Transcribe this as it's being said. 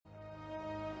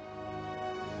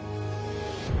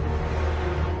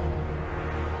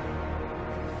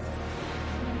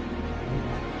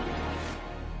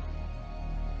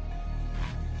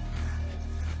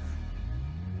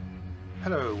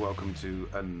Hello, welcome to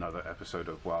another episode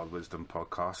of Wild Wisdom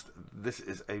Podcast. This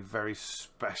is a very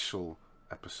special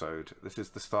episode. This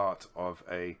is the start of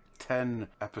a 10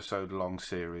 episode long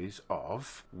series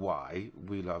of why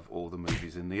we love all the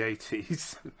movies in the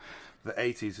 80s. The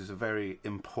 80s is a very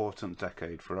important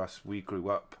decade for us. We grew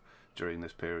up during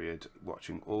this period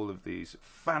watching all of these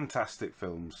fantastic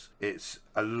films. It's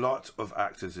a lot of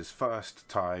actors' first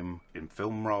time in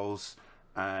film roles,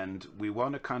 and we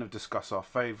want to kind of discuss our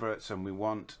favourites, and we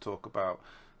want to talk about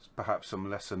perhaps some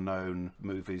lesser known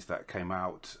movies that came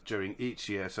out during each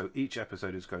year. So each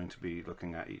episode is going to be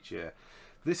looking at each year.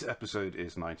 This episode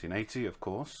is 1980, of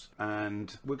course,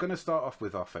 and we're going to start off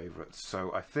with our favourites.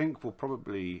 So I think we'll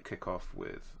probably kick off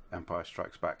with Empire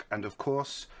Strikes Back. And of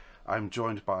course, I'm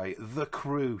joined by the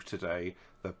crew today,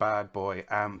 the Bad Boy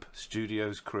Amp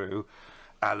Studios crew,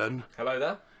 Alan. Hello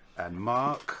there. And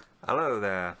Mark. Hello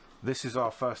there. This is our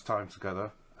first time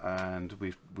together, and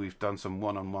we've done some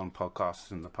one-on-one podcasts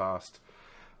in the past,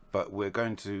 but we're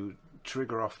going to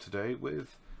trigger off today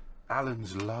with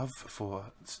Alan's love for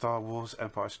Star Wars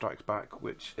Empire Strikes Back,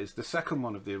 which is the second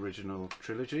one of the original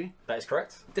trilogy. That is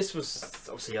correct. This was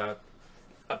obviously a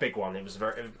big one. It was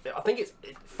I think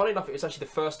funny enough, it was actually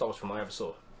the first Star Wars film I ever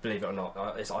saw. Believe it or not,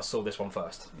 I saw this one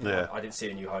first. Yeah. I didn't see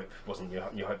A New Hope. It wasn't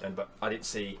New Hope then, but I didn't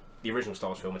see the original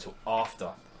Star Wars film until after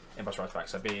Empire Strikes Back.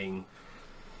 So being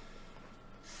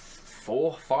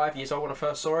 4-5 years old when I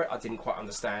first saw it, I didn't quite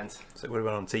understand. So it would have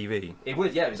been on TV? It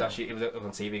would, yeah. It was on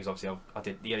TV because obviously I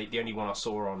did the only one I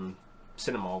saw on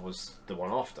cinema was the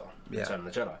one after Return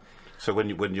of the Jedi. So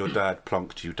when your dad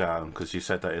plonked you down, because you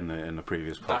said that in the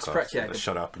previous podcast, that's correct, yeah.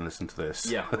 Shut up and listen to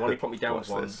this. Yeah, the one he put me down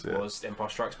was Empire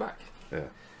Strikes Back. Yeah.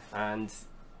 And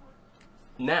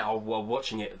now, while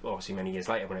watching it, obviously many years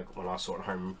later, when I saw it on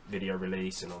home video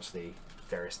release and obviously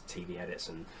various TV edits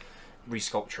and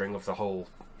resculpturing of the whole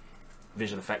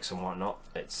visual effects and whatnot,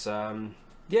 it's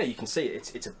you can see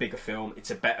it. It's a bigger film.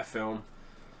 It's a better film.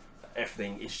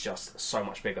 Everything is just so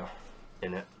much bigger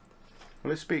in it.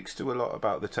 Well, it speaks to a lot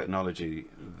about the technology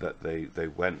that they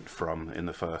went from in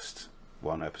the first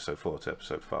one, episode 4 to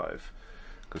episode 5,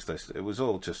 because it was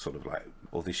all just sort of like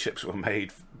all these ships were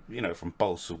made, from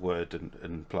balsa wood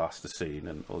and plasticine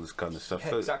and all this kind of stuff.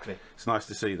 Yeah, so exactly. It's nice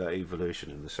to see that evolution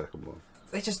in the second one.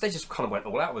 They just kind of went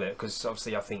all out with it, because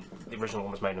obviously I think the original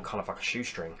one was made on kind of like a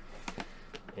shoestring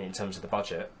in terms of the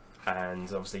budget, and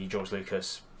obviously George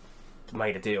Lucas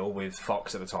made a deal with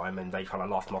Fox at the time, and they kind of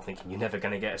laughed him off, thinking you're never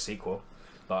going to get a sequel.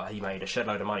 But he made a shed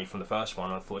load of money from the first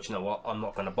one. I thought, you know what, I'm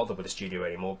not going to bother with the studio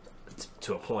anymore.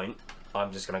 To a point,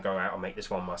 I'm just going to go out and make this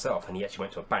one myself. And he actually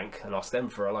went to a bank and asked them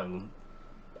for a loan.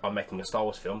 I'm making a Star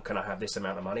Wars film. Can I have this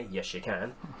amount of money? Yes, you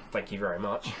can. Thank you very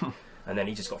much. And then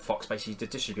he just got Fox basically to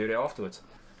distribute it afterwards.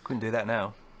 Couldn't do that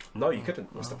now. No, you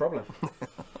couldn't. That's the problem.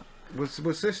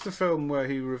 Was this the film where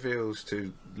he reveals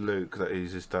to Luke that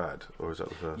he's his dad, or is that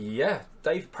the first? Yeah,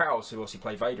 Dave Prowse, who obviously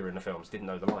played Vader in the films, didn't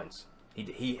know the lines.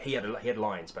 He had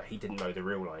lines, but he didn't know the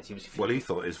real lines. He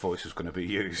thought his voice was going to be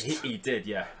used. He did,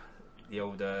 yeah. The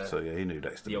old. So yeah, he knew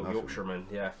next to the old nothing. Yorkshireman,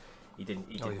 yeah. He didn't.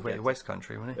 He went to West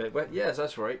Country, wasn't he? Yes,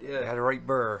 that's right. Yeah. He had a right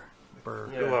burr.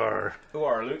 Yeah. Who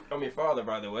are Luke? I'm your father,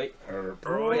 by the way.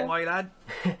 Oh, my lad.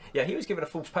 Yeah, he was given a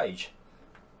false page,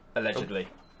 allegedly.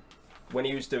 When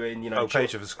he was doing,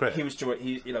 page of a script. He was,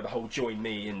 the whole join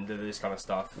me and this kind of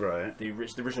stuff. Right. The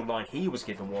original line he was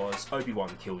given was Obi-Wan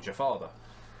killed your father.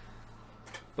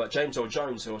 But James Earl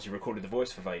Jones, who obviously recorded the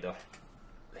voice for Vader,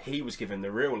 he was given the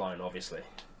real line, obviously.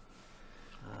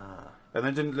 And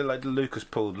then didn't Lucas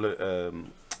pulled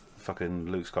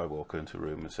fucking Luke Skywalker into a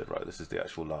room and said, right, this is the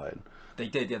actual line. They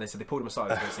did, yeah. They said they pulled him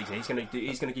aside. He's going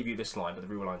to give you this line, but the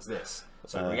real line's this.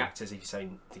 So react as if you're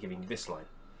saying to give him this line.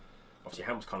 Obviously,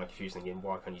 Han was kind of confusing him.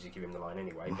 Why can't you just give him the line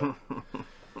anyway? But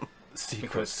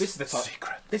because this is the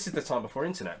time. This is the time before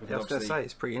internet. Yeah, I was going to say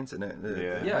it's pre-internet.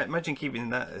 Yeah. Imagine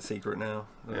keeping that a secret now.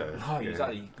 Yeah. No,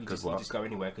 exactly. You just go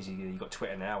anywhere, because you got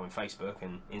Twitter now and Facebook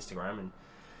and Instagram, and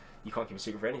you can't keep a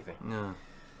secret for anything. No.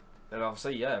 And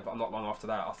obviously, but not long after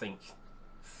that, I think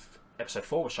episode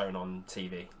 4 was shown on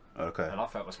TV. Okay. And I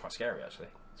felt it was quite scary, actually.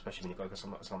 Especially when you go to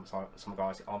some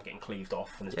guys' arm getting cleaved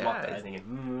off and there's blood there.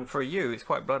 Thinking, For you, it's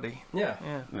quite bloody. Yeah.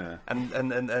 And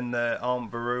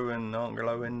Aunt Beru and Aunt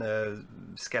Glowen,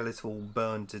 skeletal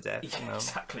burned to death. Yeah,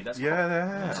 exactly. That's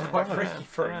quite freaky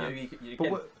for you. You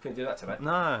couldn't do that today.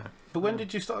 No. But when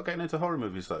did you start getting into horror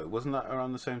movies, though? Wasn't that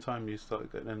around the same time you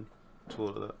started getting into all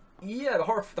of that? Yeah, the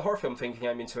horror film thing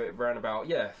came into it around about,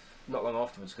 not long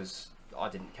afterwards, because I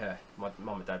didn't care. My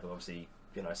mum and dad would obviously,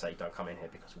 say don't come in here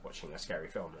because we're watching a scary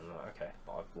film, and I'm like, okay,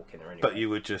 but I'd walk in there anyway. But you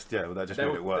would just, that just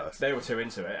made it worse. They were too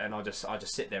into it, and I just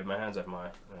sit there with my hands over my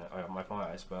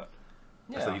eyes. But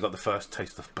Yeah. So you got the first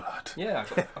taste of blood. Yeah,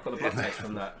 I got the blood taste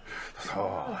from that.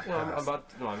 Oh, Well,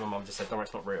 my mum just said, "No,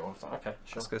 it's not real." I was like, "Okay, I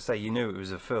sure." was going to say, you knew it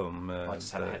was a film. I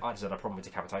just had a problem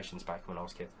with decapitations back when I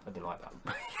was a kid. I didn't like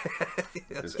that.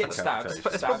 It's Getting stabbed.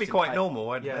 decapitation. It's probably quite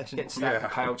normal, I'd Yeah, imagine. getting stabbed, Yeah.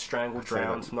 impaled, strangled, I'd say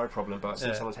drowned, no problem. But as soon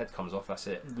as Yeah. someone's head comes off, that's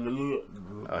it.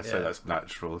 I say Yeah. that's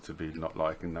natural to be not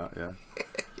liking that. Yeah.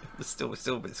 It's still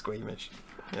a bit squeamish.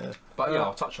 Yeah. But yeah,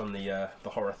 I'll touch on the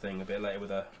horror thing a bit later with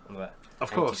one of that.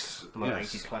 Of course, one of the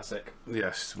yes. 80s classic.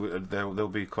 Yes, there'll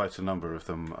be quite a number of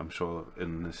them, I'm sure,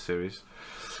 in this series.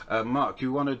 Mark,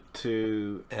 you wanted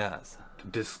to Yes.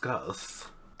 discuss.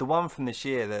 The one from this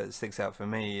year that sticks out for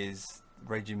me is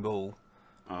Raging Bull.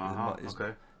 Is-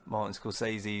 Okay. Martin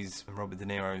Scorsese's and Robert De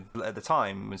Niro. At the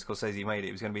time when Scorsese made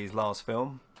it was going to be his last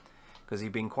film because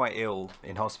he'd been quite ill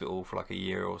in hospital for like a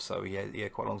year or so. He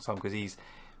had quite a long time because he's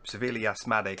severely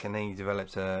asthmatic, and then he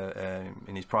developed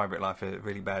in his private life a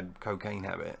really bad cocaine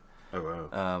habit. Oh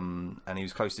wow. And he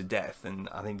was close to death, and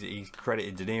I think he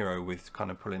credited De Niro with kind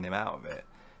of pulling him out of it,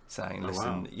 saying, Oh,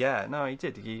 "Listen, wow. yeah, no, he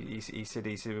did. He said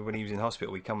when he was in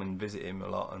hospital, we'd come and visit him a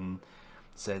lot, and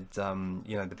said,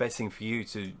 the best thing for you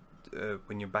to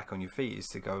when you're back on your feet is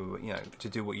to go, to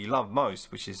do what you love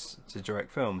most, which is to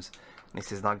direct films." And he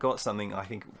says, "And I got something I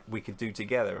think we could do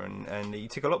together." And he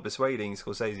took a lot persuading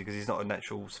Scorsese because he's not a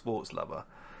natural sports lover,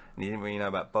 and he didn't really know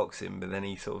about boxing. But then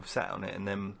he sort of sat on it, and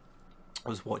then I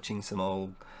was watching some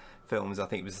old films. I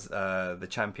think it was The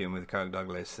Champion with Kirk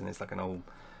Douglas, and it's like an old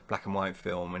black and white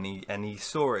film. And he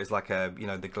saw it as like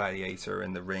the gladiator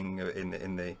in the ring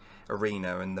in the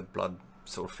arena, and the blood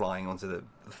sort of flying onto the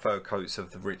fur coats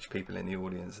of the rich people in the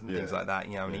audience and things like that.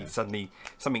 And he suddenly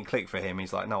something clicked for him.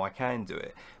 He's like, "No, I can do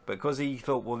it." But because he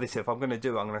thought, well, if I'm going to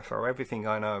do it, I'm going to throw everything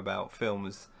I know about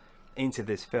films into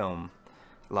this film.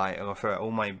 Like, I'm going to throw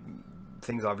all my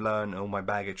things I've learned, all my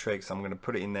bag of tricks. I'm going to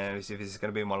put it in there. If this is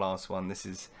going to be my last one,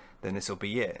 this will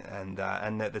be it. And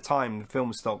at the time, the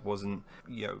film stock wasn't,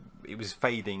 it was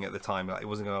fading at the time. Like, it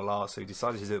wasn't going to last. So he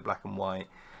decided to do it black and white.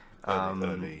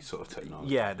 Early sort of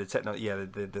technology. Yeah,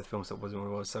 the film stock wasn't what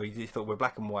it was. So he thought, we're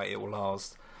black and white, it will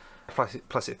last.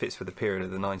 Plus it fits for the period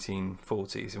of the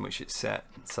 1940s in which it's set.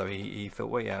 So he thought,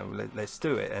 well, yeah, let's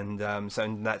do it. And so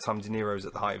in that time, De Niro was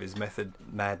at the height of his method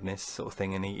madness sort of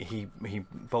thing, and he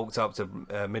bulked up to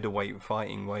middleweight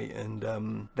fighting weight.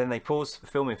 And then they paused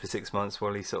filming for 6 months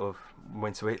while he sort of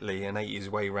went to Italy and ate his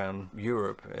way around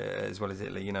Europe as well as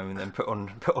Italy, and then put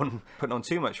on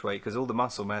too much weight because all the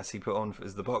muscle mass he put on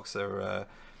as the boxer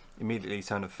immediately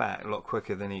turned to fat a lot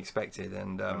quicker than he expected.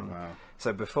 And wow.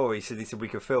 so before he said we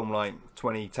could film like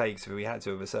 20 takes if we had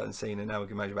to of a certain scene, and now we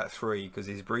can make about 3 because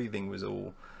his breathing was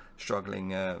all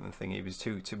struggling and thing. He was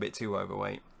too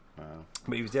overweight. Wow.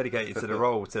 But he was dedicated to the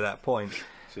role to that point.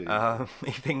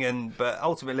 But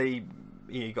ultimately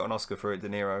he got an Oscar for it. De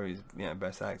Niro is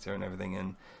best actor and everything,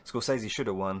 and Scorsese should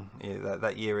have won.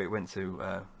 That year it went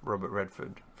to Robert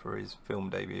Redford for his film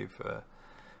debut for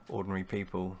Ordinary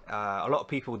People. A lot of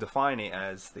people define it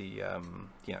as the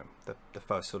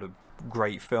first sort of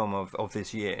great film of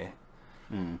this year.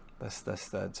 That's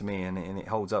to me, and it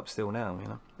holds up still now.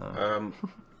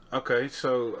 Okay,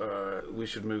 so we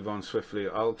should move on swiftly.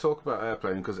 I'll talk about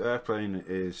Airplane because Airplane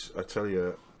is, I tell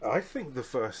you, I think the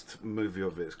first movie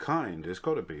of its kind. It's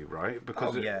got to be, right?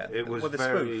 Because it was the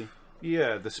very spoof.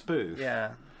 Yeah, the spoof.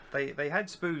 Yeah, they had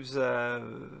spoofs.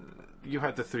 You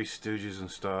had the Three Stooges and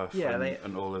stuff,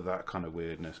 and all of that kind of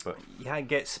weirdness. But you had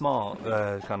Get Smart,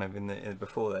 kind of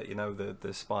before that.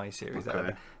 The Spy series.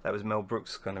 Okay. That was Mel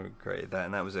Brooks kind of created that,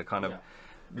 and that was a kind of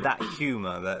that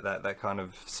humour, that kind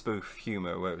of spoof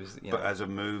humour, where it was. But as a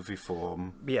movie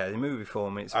form, in movie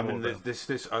form, it's.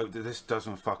 This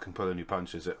doesn't fucking pull any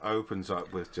punches. It opens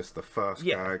up with just the first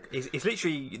gag. It's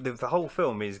literally the whole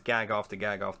film is gag after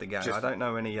gag after gag. I don't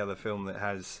know any other film that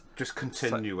has just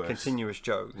continuous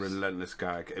jokes, relentless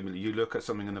gag. I mean, you look at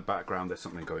something in the background. There's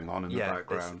something going on in the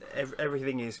background.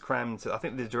 Everything is crammed. I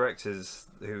think the directors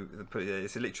who put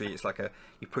it's literally like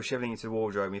you push everything into the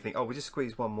wardrobe and you think, oh, we'll just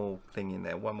squeeze one more thing in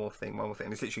there, one more thing,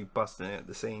 and it's literally busting it at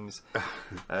the seams.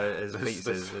 As Pete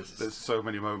says, there's so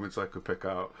many moments I could pick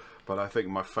out, but I think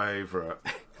my favourite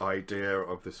idea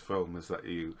of this film is that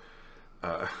you.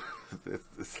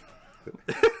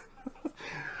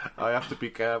 I have to be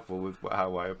careful with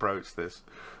how I approach this,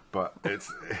 but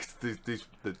it's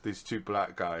these two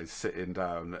black guys sitting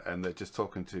down and they're just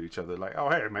talking to each other like,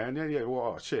 oh hey man,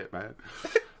 oh shit man.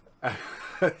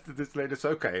 This lady's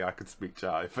okay, I can speak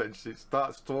jive, and she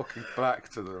starts talking back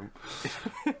to them,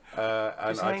 and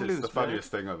it's the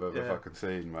funniest thing I've ever fucking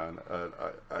seen, man.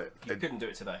 You couldn't do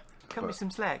it today. Cut me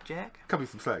some slack, Jack. Cut me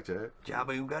some slack, Jack.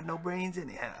 Jabba ain't got no brains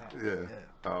anyhow. Yeah.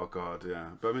 Oh God, yeah.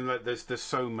 But I mean, like, there's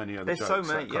so many other There's jokes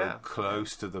so many, that go yeah.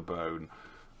 close to the bone.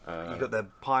 You got the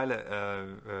pilot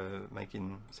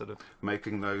making sort of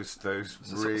Making those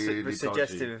really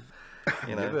suggestive,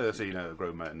 dodgy. Never seen a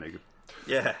grown man naked.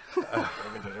 Yeah.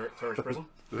 Turkish prison.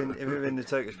 Have you been to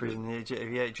Turkish prison? Do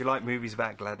you like movies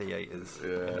about gladiators?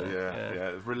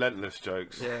 Yeah. Relentless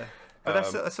jokes. Yeah.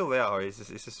 But that's all they are. It's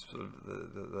just sort of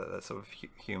that sort of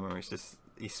humour. It's just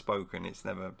he's spoken. It's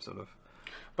never sort of.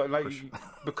 But like,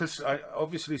 because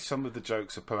obviously some of the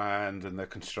jokes are planned and they're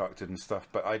constructed and stuff.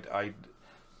 But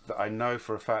I know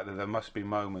for a fact that there must be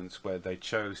moments where they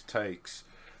chose takes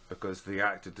because the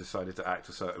actor decided to act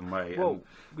a certain way. Well,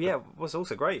 what's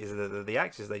also great is that the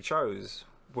actors they chose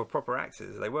were proper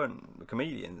actors. They weren't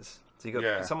comedians. So you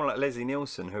got someone like Leslie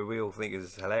Nielsen, who we all think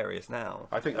is hilarious now.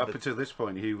 I think up until this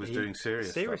point he was doing serious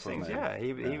stuff, things. Yeah,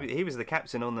 he was the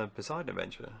captain on the Poseidon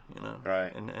Adventure. You know,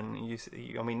 right? And I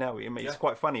mean, now it's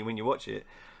quite funny when you watch it.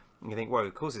 And you think, well,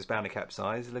 of course it's bound to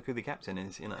capsize. Look who the captain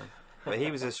is. You know, but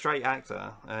he was a straight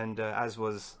actor, and as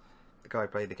was the guy who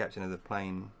played the captain of the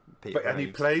plane. Peter and he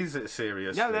plays it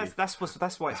seriously. Yeah, that's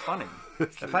why it's funny. The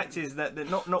fact is that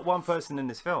not one person in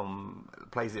this film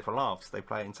plays it for laughs. They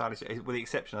play it entirely, with the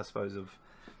exception, I suppose, of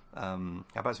how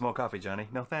about some more coffee, Johnny?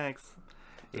 No thanks.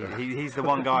 He's the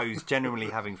one guy who's genuinely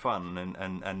having fun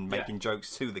and making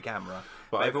jokes to the camera.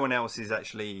 But everyone else is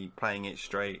actually playing it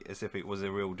straight as if it was a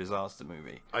real disaster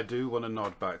movie. I do want to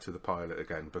nod back to the pilot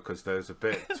again because there's a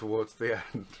bit towards the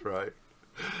end, right?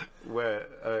 Where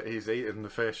he's eating the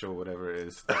fish or whatever it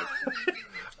is.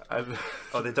 And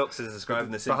the doctor's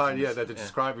describing the symptoms. They're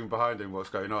describing behind him what's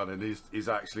going on, and he's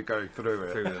actually going through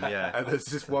it. And there's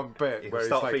this one bit where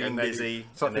he'll start feeling dizzy,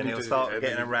 and then he'll start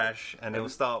getting a rash, and he'll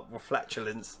start with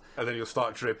flatulence, and then he'll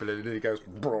start dribbling, and then he goes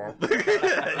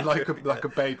like a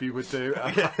baby would do.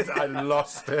 I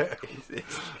lost it.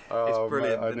 It's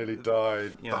brilliant. I nearly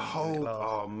died. The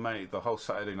whole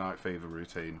Saturday Night Fever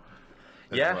routine.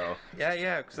 Yeah,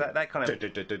 because that kind of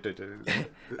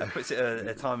puts it at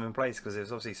a time and place because it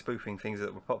was obviously spoofing things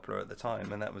that were popular at the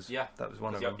time, and that was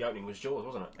one of them. The opening was Jaws,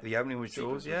 wasn't it? The opening was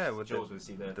Jaws, with Jaws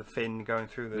the fin going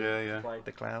through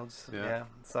the clouds. Yeah,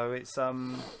 so it's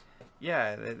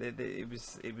it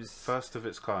was first of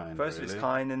its kind. Of its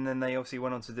kind, and then they obviously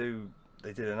went on to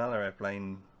did another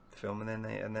airplane film, and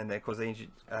then they of course they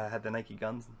had the Naked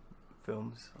Guns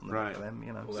films on the back of them,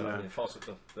 you know.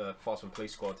 The Fast and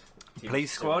Police Squad.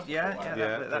 Police Squad,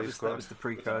 that was the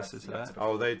precursor to that.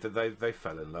 Oh, they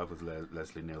fell in love with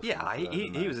Leslie Nielsen. Yeah,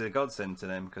 he was a godsend to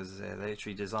them because they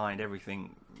actually designed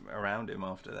everything around him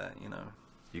after that, you know.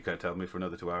 You can't tell me for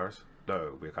another 2 hours?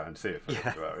 No, we can't see it for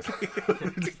another 2 hours.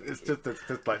 it's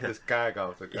just like this gag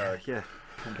after gag. Yeah.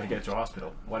 They get to a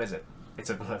hospital. What is it?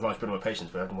 It's a hospital with patients,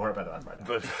 but don't worry about that right now.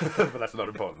 But that's not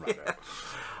important right now.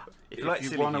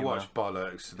 If you want to watch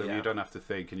bollocks, then you don't have to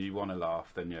think, and you want to laugh,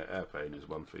 then Airplane is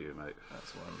one for you, mate.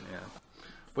 That's one, yeah.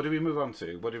 What do we move on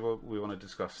to? What do we want to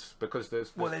discuss? Because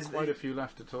there's quite a few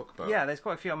left to talk about. Yeah, there's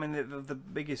quite a few. I mean, the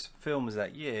biggest films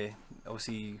that year,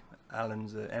 obviously,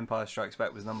 Alan's Empire Strikes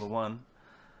Back was number 1.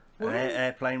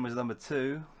 Airplane was number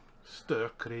 2. Stir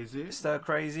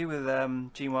Crazy with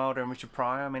Gene Wilder and Richard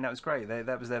Pryor. I mean, that was great.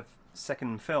 That was their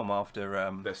second film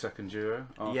after... their second duo?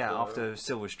 After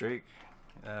Silver Streak.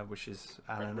 Which is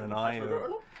Alan and I.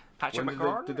 Patrick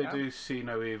McGorn. Did they do See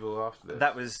No Evil after this?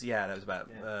 That was about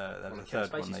that was the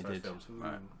third one they did.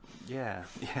 Right. Yeah,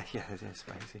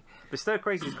 Spacey. But Stir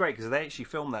Crazy is great because they actually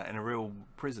filmed that in a real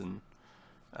prison.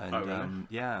 And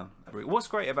really? What's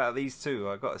great about these two,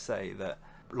 I've got to say, that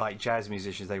like jazz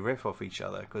musicians, they riff off each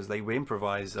other because they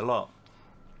improvise a lot.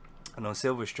 And on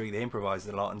Silver Streak, they improvised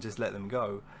a lot and just let them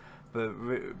go.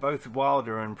 But both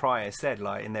Wilder and Pryor said,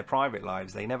 like, in their private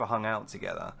lives, they never hung out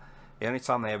together. The only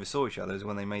time they ever saw each other was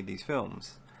when they made these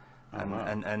films.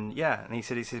 And he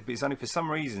said it's only for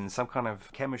some reason, some kind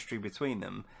of chemistry between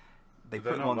them. They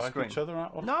put them on screen. Each other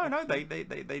no, they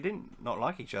didn't not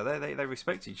like each other. They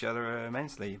respect each other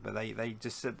immensely. But they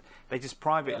just said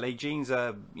privately, Gene's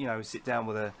sit down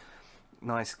with a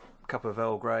nice cup of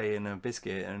Earl Grey and a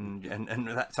biscuit, and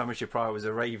that time Richard Pryor was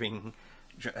a raving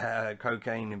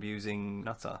cocaine abusing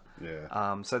nutter.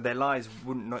 So their lives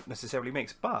wouldn't not necessarily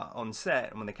mix, but on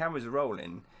set when the cameras are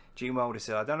rolling, Gene Wilder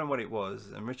said, I don't know what it was,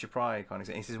 and Richard Pryor kind of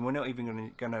said, he says, we're not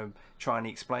even going to try and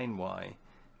explain why,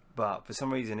 but for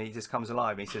some reason he just comes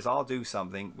alive and he says, I'll do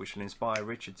something which will inspire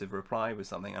Richard to reply with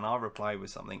something, and I'll reply with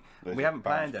something. We haven't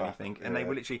planned anything, and they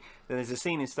will literally, there's a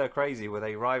scene in Stir Crazy where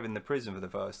they arrive in the prison for the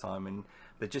first time, and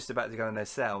they're just about to go in their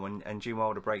cell, and Gene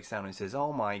Wilder breaks down and says,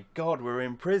 "Oh my God, we're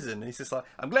in prison." And he's just like,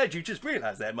 "I'm glad you just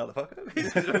realised that,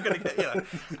 motherfucker." We're gonna get, you know.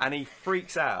 And he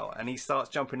freaks out and he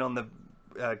starts jumping on the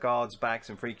guards' backs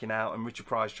and freaking out. And Richard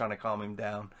Pryor's trying to calm him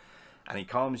down. And he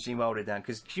calms Gene Wilder down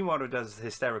because Gene Wilder does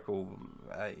hysterical,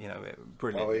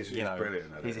 brilliant. Oh, he's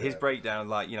brilliant at it, his breakdown,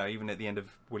 like, even at the end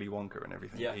of Willy Wonka and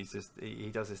everything. Yeah. He's just he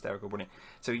does hysterical brilliant.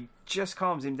 So he just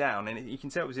calms him down, and you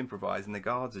can tell it was improvised, and the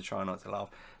guards are trying not to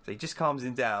laugh. So he just calms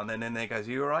him down, and then there goes,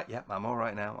 "You all right?" "Yep, I'm all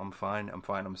right now. I'm fine.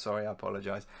 I'm sorry. I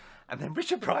apologise." And then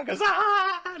Richard Pryor goes,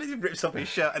 "Ah!" and he rips off his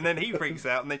shirt, and then he freaks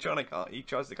out, and he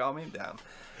tries to calm him down,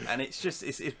 and it's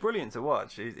brilliant to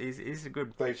watch. It's a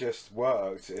good. They just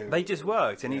worked.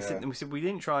 And he said, we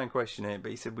didn't try and question it,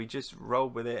 but he said we just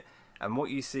rolled with it. And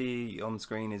what you see on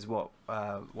screen is what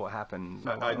happened.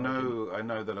 I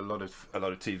know that a lot of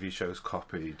TV shows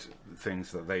copied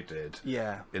things that they did.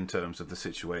 Yeah. In terms of the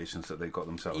situations that they got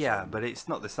themselves. Yeah, in. but it's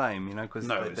not the same, because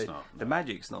it's not. The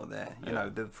magic's not there.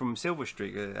 From Silver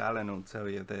Streak, Alan will tell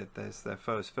you that there's their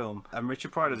first film, and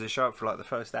Richard Pryor does a show up for like the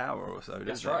first hour or so.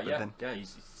 That's right.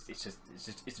 It's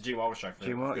a Gene Wilder show.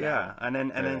 And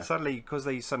then suddenly, because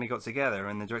they suddenly got together,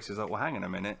 and the director's like, "Well, hang on a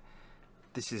minute.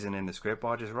 This isn't in the script,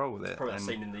 I'll just roll with it." Probably that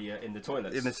scene in the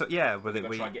toilets. But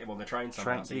we try and get him on the train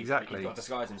somehow. Exactly. He's got to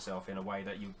disguise himself in a way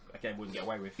that you again wouldn't get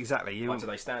away with. Exactly. You wouldn't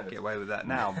get away with that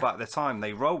now, but at the time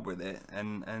they rolled with it,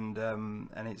 and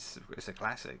it's a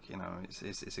classic.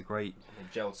 It's a great.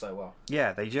 They gelled so well.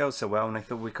 Yeah, they gelled so well, and they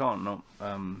thought we can't not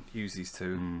use these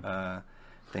two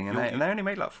thing, and they only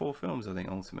made like 4 films, I think,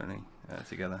 ultimately.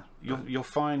 Together. You'll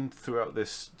find throughout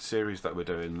this series that we're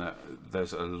doing that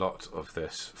there's a lot of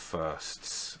this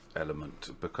firsts element,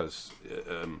 because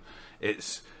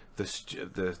it's the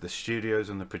studios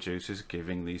and the producers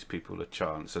giving these people a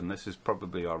chance, and this is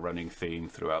probably our running theme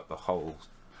throughout the whole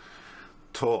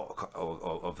talk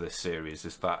of this series,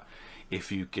 is that if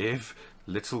you give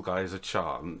little guys a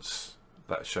chance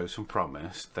that show some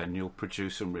promise, then you'll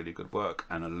produce some really good work.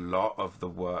 And a lot of the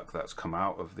work that's come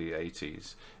out of the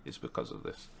 80s is because of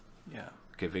this. Yeah.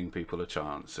 Giving people a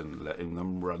chance and letting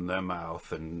them run their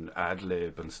mouth and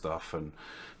ad-lib and stuff, and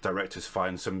directors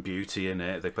find some beauty in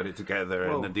it, they put it together,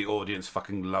 and then the audience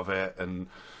fucking love it. And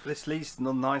this leads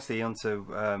nicely onto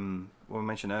what we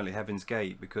mentioned earlier, Heaven's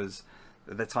Gate, because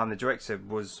at the time the director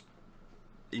was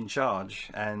in charge,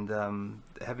 and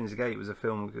Heaven's Gate was a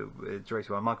film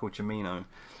directed by Michael Cimino,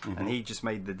 and he just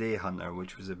made The Deer Hunter,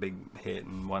 which was a big hit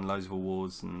and won loads of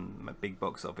awards and a big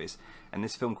box office. And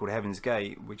this film called Heaven's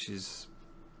Gate, which is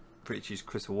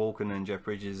Christopher Walken and Jeff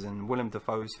Bridges and Willem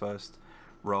Dafoe's first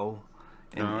role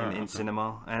in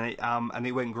cinema, and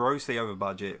it went grossly over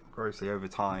budget, grossly over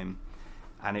time,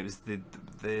 and it was the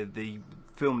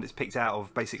film that's picked out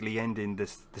of basically ending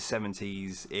the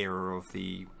 70s era of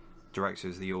the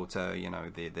directors, the auteur,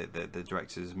 the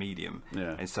director's medium,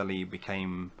 and suddenly it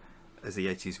became, as the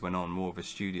 80s went on, more of a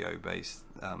studio-based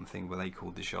thing where they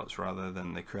called the shots rather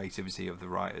than the creativity of the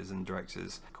writers and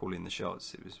directors calling the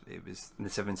shots. It was in the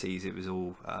 70s. It was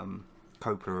all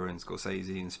Coppola and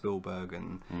Scorsese and Spielberg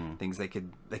and things they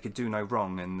could do no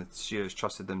wrong, and the studios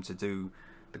trusted them to do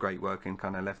the great work and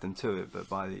kind of left them to it. But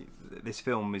this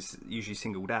film is usually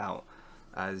singled out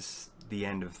as the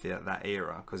end of that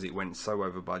era because it went so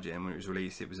over budget, and when it was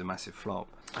released it was a massive flop.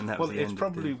 And that was the end. It's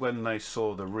probably when they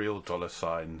saw the real dollar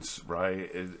signs, right?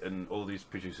 And all these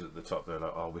producers at the top, they're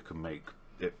like, "Oh, we can make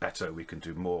it better, we can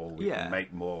do more, we can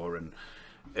make more." And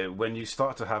when you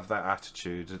start to have that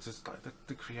attitude, it's just like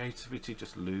the creativity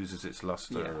just loses its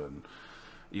luster, and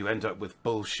you end up with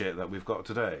bullshit that we've got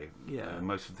today.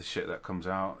 Most of the shit that comes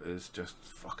out is just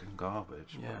fucking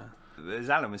garbage.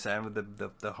 As Alan was saying, with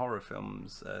the horror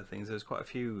films things, there was quite a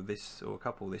few a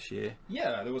couple this year.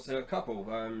 Yeah, there was a couple.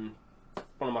 One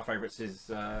of my favourites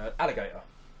is Alligator.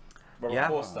 Robert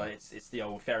Forster. It's the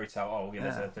old fairy tale.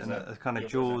 There's a kind of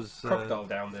Jaws crocodile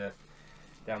down the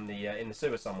in the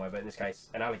sewer somewhere, but in this case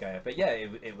an alligator. But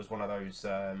it was one of those.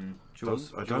 I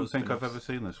don't think I've ever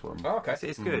seen this one. Oh, okay,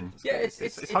 it's good.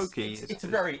 It's hokey. It's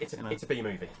a B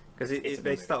movie because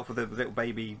they start off with a little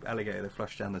baby alligator that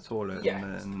flushed down the toilet,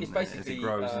 and it's basically as it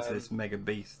grows into this mega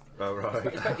beast. Oh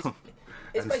right.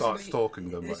 And starts stalking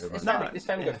them. This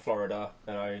family go to Florida.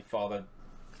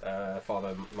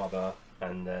 Father, mother,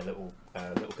 and little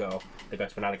girl. They go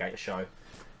to an alligator show,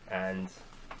 and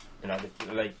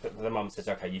the mum says,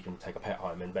 "Okay, you can take a pet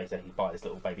home," and basically you buy this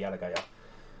little baby alligator.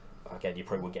 Again, you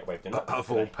probably wouldn't get away with doing that.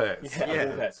 Of all pets. Of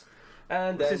all pets.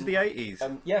 And this is the 80s.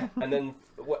 And then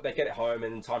they get it home,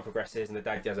 and time progresses, and the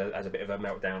dad has a bit of a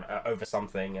meltdown over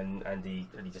something, and he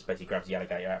just basically grabs the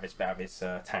alligator out of its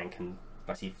tank and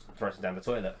basically throws it down the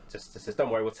toilet. Just says, "Don't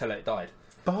worry, we'll tell it died."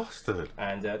 bastard.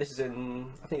 And this is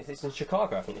I think it's in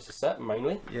Chicago. I think it's a set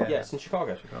mainly. Yeah. It's in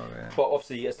Chicago. Yeah. But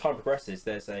obviously, as time progresses,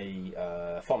 there's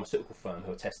a pharmaceutical firm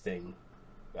who are testing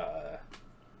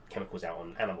chemicals out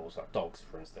on animals, like dogs,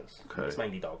 for instance. Okay. It's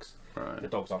mainly dogs. Right. The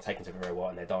dogs aren't taken to it very well,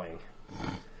 and they're dying.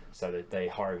 So they're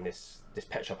hiring this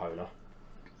pet shop owner,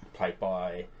 played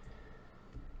by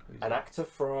an actor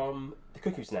from The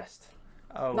Cuckoo's Nest.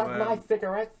 Oh, Not my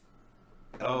cigarette.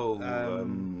 Oh,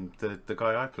 the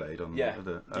guy I played on. Yeah.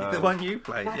 the one you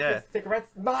played, yeah. Cigarettes,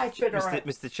 my cigarette.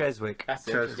 Mr. Cheswick. That's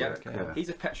it. Cheswick, Yeah. yeah. He's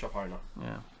a pet shop owner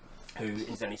Yeah. who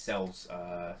incidentally sells.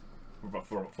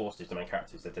 Robert Forster's the main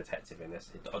character, is the detective in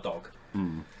this, a dog.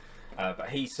 But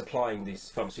he's supplying this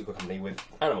pharmaceutical company with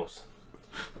animals.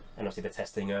 And obviously they're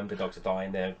testing them, the dogs are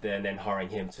dying, they're then hiring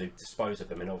him to dispose of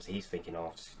them, and obviously he's thinking, oh,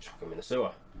 I'll just chuck them in the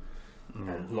sewer.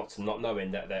 And not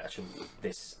knowing that they're actually,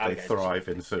 this They alligator... thrive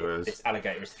in sewers. This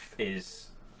alligator is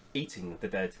eating the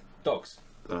dead dogs.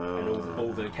 And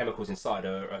all the chemicals inside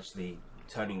are actually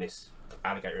turning this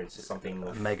alligator into something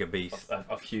of, Mega beast.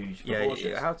 of huge Yeah,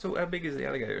 proportions. how big is the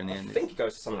alligator in the I end? think it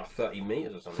goes to something like 30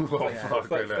 metres or something. Oh, Like fucking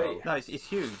 30 hell. feet. No, it's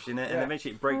huge, and Yeah.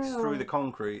 eventually it breaks through the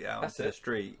concrete out That's into the it.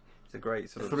 street. It's a great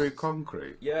sort of... Through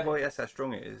concrete. Yeah, Well, that's how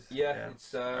strong it is. yeah,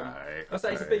 it's Right, I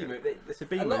say it's a okay. B move. It's a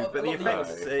B A lot move, of- but a the lot of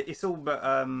effects, the- it's all but...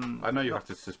 I know you have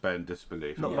to suspend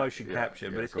disbelief. not Yeah, motion yeah, capture,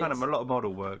 yeah, but it's cool. kind of a lot of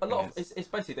model work. a lot and of it's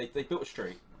basically they built a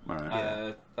street,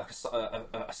 Right. like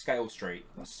a scaled street,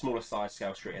 a smaller size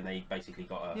scale street, and they basically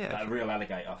got Yeah. a real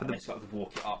alligator, and they just got to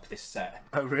walk it up this set.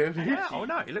 Oh, really? Yeah, oh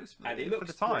no, it looks, And it for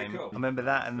looks the time. pretty cool. I remember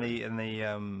that and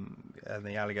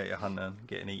the alligator hunter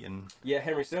getting eaten. Yeah,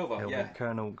 Henry Silva, yeah.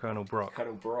 Colonel Brock.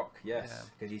 Colonel Brock, yes, Yeah.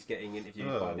 because he's getting interviewed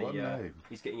Oh, by what the. name.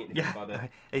 He's getting interviewed by the.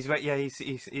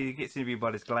 He gets interviewed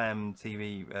by this glam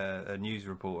TV news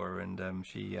reporter, and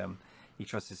he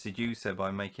tries to seduce her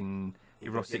by making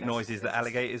erotic noises that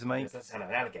alligators make. That's the sound of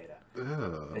an alligator.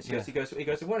 Ugh. And he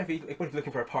goes. What if he's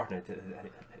looking for a partner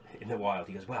in the wild?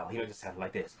 He goes, well, he makes it sound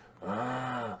like this.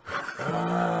 Yeah.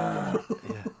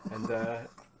 And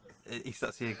He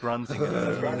starts to hear grunting.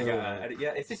 running at her. And yeah,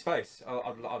 it's his face.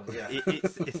 Yeah.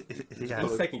 Yeah,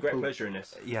 He's taking great pleasure in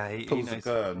this. yeah, he Pulls the knows.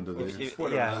 gun, does he?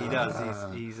 Yeah, he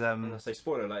does. He's And I say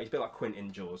spoiler alert, he's a bit like Quint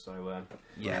in Jaws, so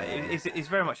yeah, it's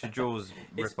very much a Jaws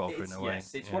it's, rip-off in a way.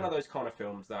 yes, it's yeah. one of those kind of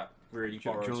films that really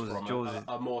borrows from Jaws is-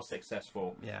 a more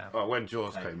successful. Yeah. Oh, when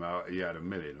Jaws came out, he had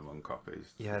 1,000,001 copies.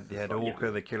 You had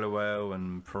Orca, the killer whale,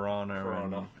 and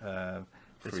Piranha. And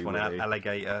this Free one, Willy.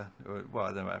 Alligator. Well, I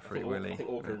don't know about Free Willy. I think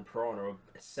Orca and Piranha were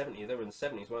 70s. They were in the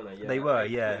 70s, weren't they? Yeah, They were,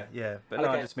 yeah. But no, I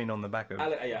Alligator- just mean on the back of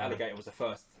Alligator was the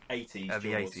first 80s.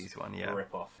 the Jaws 80s one, yeah.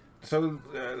 rip-off. So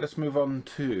let's move on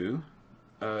to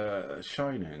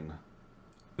Shining.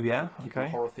 Yeah, okay.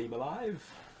 Horror theme alive.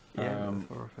 Yeah,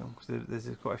 horror film. 'Cause there's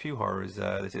quite a few horrors.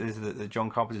 There's the John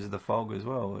Carpenter's The Fog as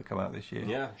well that come out this year.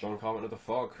 Yeah, John Carpenter, The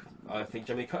Fog. I think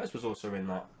Jamie Curtis was also in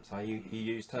that. So he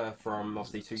used her from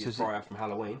obviously 2 years prior from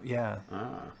Halloween. Yeah,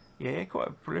 Ah. yeah, quite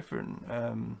a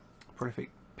prolific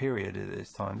period at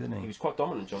this time, didn't He he? was quite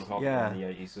dominant, John Carpenter, Yeah. in the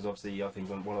 80s. Because obviously, I think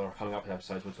on one of our coming up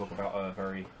episodes, we'll talk about a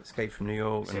very Escape from New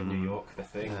York. in New York, The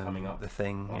Thing coming up. The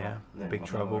Thing, yeah. Yeah, Big another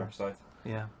Trouble. episode.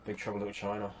 Yeah, Big Trouble in Little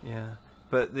China. yeah.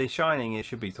 But The Shining, it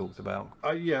should be talked about.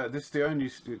 Yeah, this is the only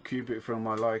Kubrick film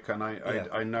I like, and Yeah.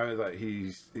 I know that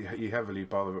he heavily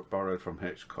borrowed from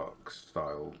Hitchcock's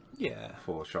style Yeah.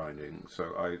 for Shining.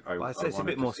 So I Well, I'd say it's a wanted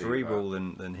bit to more see cerebral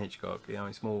than Hitchcock. You know,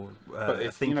 it's more But a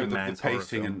it's, thinking the man's horror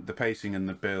pacing film. and the pacing and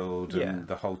the build Yeah. and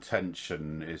the whole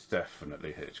tension is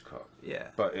definitely Hitchcock. Yeah.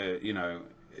 But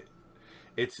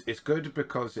it's good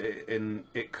because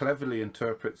it cleverly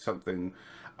interprets something.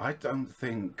 I don't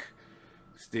think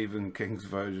Stephen King's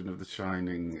version of The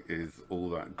Shining is all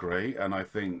that great, and I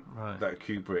think Right. that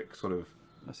Kubrick sort of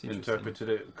That's interesting. interpreted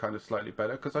it kind of slightly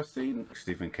better because I've seen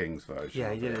Stephen King's version.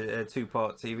 Yeah, of he it. did a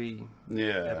two-part TV.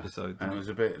 episode, and it was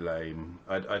a bit lame.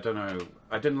 I don't know.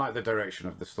 I didn't like the direction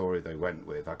of the story they went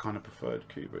with. I kind of preferred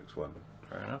Kubrick's one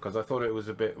Fair enough. because I thought it was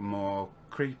a bit more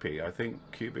creepy. I think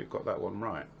Kubrick got that one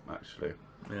right, actually.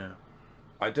 Yeah.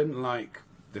 I didn't like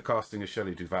the casting of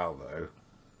Shelley Duvall though.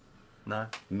 No.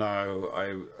 No,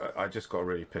 I just got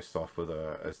really pissed off with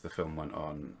her as the film went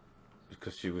on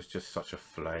because she was just such a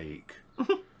flake.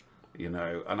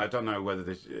 And I don't know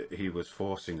whether he was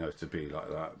forcing her to be like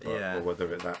that, but, Yeah. or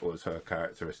whether that was her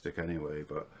characteristic anyway.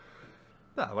 But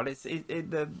No, well, it's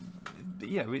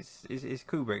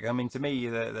Kubrick. I mean, to me,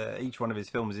 each one of his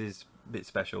films is a bit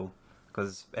special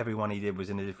because every one he did was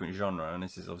in a different genre, and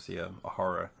this is obviously a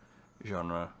horror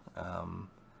genre.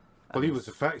 Well, he was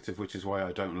effective, which is why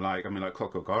I don't like. I mean, like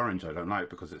Clockwork Orange, I don't like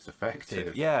because it's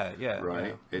effective. Yeah,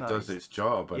 Right, yeah. it does its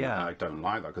job, and Yeah. I don't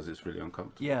like that because it's really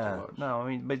uncomfortable. Yeah, to watch. no, I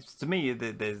mean, but to me,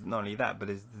 there's not only that, but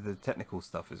there's the technical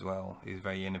stuff as well. He's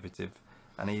very innovative,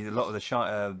 and a lot of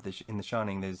in The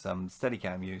Shining, there's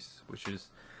Steadicam use, which is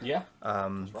Yeah.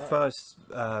 That's right. first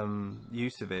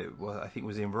use of it. I think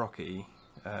was in Rocky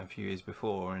a few years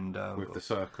before, and With the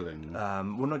circling. well,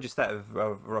 not just that of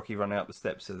Rocky running up the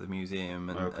steps of the museum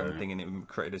and thinking it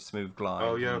created a smooth glide.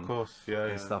 Oh yeah, and, of course, yeah,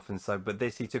 and stuff. And so, but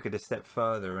this he took it a step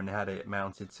further and had it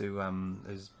mounted to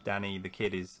as Danny the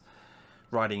kid is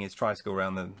riding his tricycle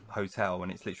around the hotel,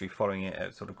 and it's literally following it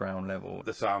at sort of ground level.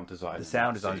 The sound design. The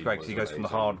sound design is great because he goes from the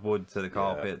hardwood to the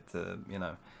carpet to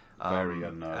Very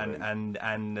unnerving.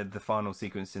 and the final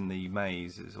sequence in the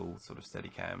maze is all sort of steady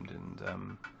cammed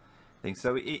and things.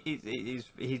 So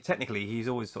he's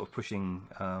always sort of pushing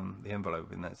the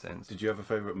envelope in that sense. Did you have a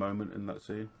favourite moment in that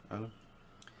scene, Alan?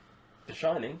 The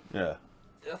Shining. Yeah.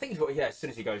 I think as soon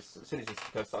as he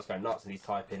starts going nuts and he's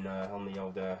typing on the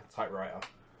old typewriter.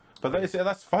 But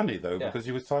that's funny though, Yeah. because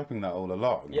he was typing that all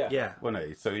along. Yeah. Wasn't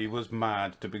he? So he was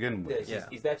mad to begin with.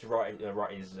 He's there to write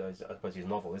his I suppose his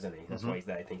novel, isn't he? That's why he's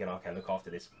there thinking, okay, look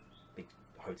after this big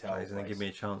hotel. He's going to give me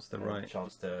a chance to write. A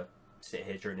chance to sit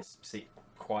here during this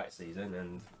quiet season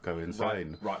and Go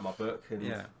insane. write my book and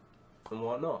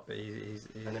whatnot. But he's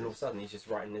and then all of a sudden he's just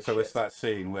writing this. So shit. it's that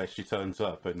scene where she turns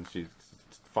up and she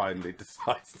finally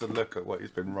decides to look at what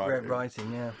he's been writing.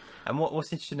 writing, yeah. And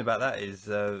what's interesting about that is,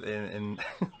 in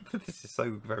this is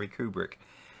so very Kubrick,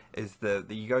 is that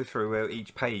you go through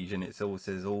each page and it all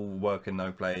says all work and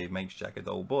no play makes Jack a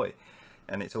dull boy,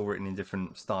 and it's all written in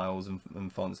different styles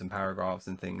and fonts and paragraphs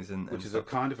and things, Which is a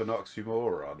kind of an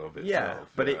oxymoron of itself. yeah.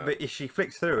 But if she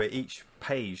flicks through it, each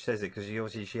page says it because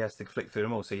she has to flick through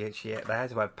them all. So they had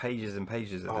to have pages and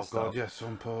pages of Oh this stuff. God, yes,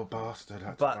 some poor bastard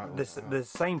had to But write the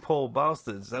same poor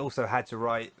bastards also had to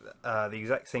write the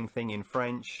exact same thing in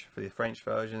French for the French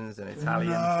versions and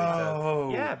Italian. No.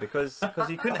 Yeah, because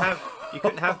he couldn't have he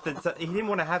didn't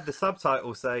want to have the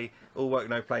subtitle say all work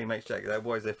no play makes Jack a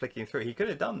boy as they're flicking through. He could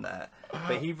have done that,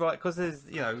 but he because there's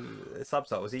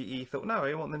subtitles. He thought no,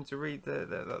 I want them to read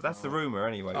that's the rumor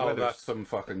anyway. Oh, Whether that's some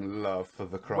fucking love for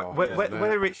the craft.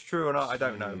 whether it's true or not, I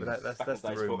don't know. But that's the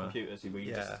days for rumor. computers where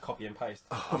you just copy and paste.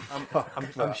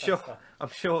 I'm sure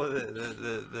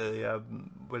that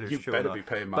whether it's You true or better not. be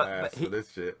paying my But ass he- for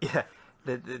this shit. Yeah,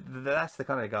 that's the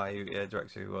kind of guy who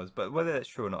director who was. But whether that's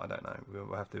true or not, I don't know.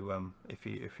 We'll have to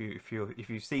if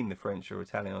you've seen the French or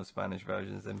Italian or Spanish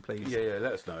versions, then please Yeah,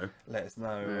 let us know. let us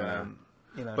know.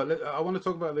 Yeah. But I want to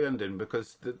talk about the ending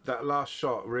because that last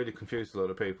shot really confused a lot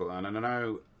of people, and I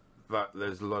know that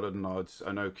there's a lot of nods.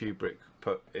 I know Kubrick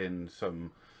put in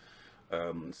some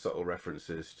subtle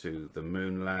references to the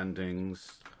moon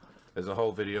landings. There's a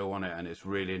whole video on it, and it's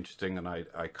really interesting, and I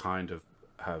kind of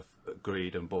have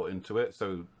agreed and bought into it,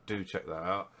 so do check that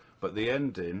out. But the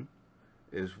ending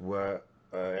is where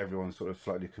everyone's sort of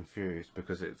slightly confused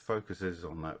because it focuses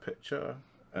on that picture,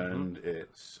 and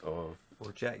it's of...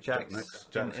 Well, Jack's Jack's in the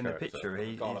character. picture.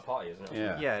 Gala party, isn't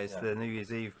it? Yeah. It's the New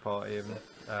Year's Eve party, and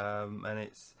the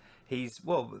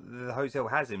hotel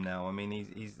has him now. I mean,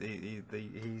 he's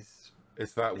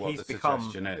Is that what he's the become-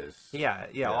 suggestion is? Yeah.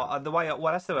 That's the way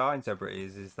I interpret it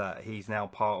is that he's now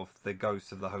part of the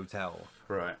ghost of the hotel.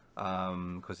 Right.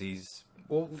 Because his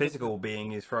Well, physical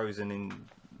being is frozen in.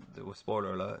 Well,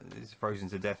 spoiler alert! Is frozen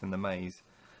to death in the maze,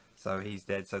 so he's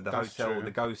dead. So the That's hotel, true.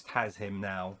 the ghost has him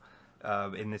now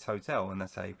in this hotel, and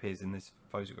that's how he appears in this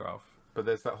photograph. But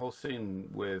there's that whole scene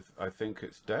with, I think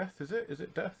it's Death. Is it? Is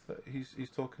it Death that he's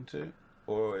talking to,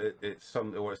 or it's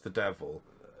the devil?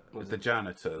 The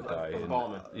janitor guy. The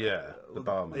barman. Yeah, the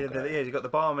barman. Yeah, guy. you got the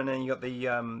barman and you got the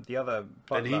other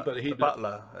butler, the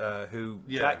butler who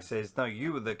Yeah. Jack says, "No,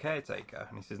 you were the caretaker,"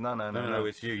 and he says, "No, No,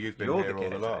 it's you. You've been you're here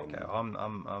the all caretaker."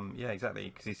 along. Yeah, exactly.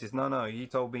 Because he says, "No, you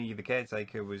told me the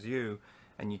caretaker was you,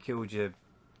 and you killed your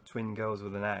twin girls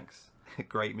with an axe."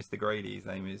 Great, Mr. Grady. His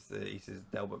name is. He says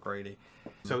Delbert Grady.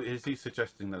 So is he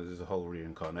suggesting that there's a whole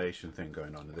reincarnation thing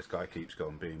going on, and this guy keeps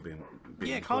going being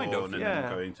Yeah, kind of, born and yeah.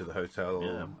 then going to the hotel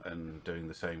Yeah. and doing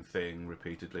the same thing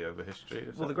repeatedly over history?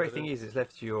 Well, the great thing is, it's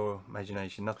left to your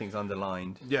imagination. Nothing's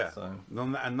underlined. Yeah, So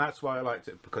and that's why I liked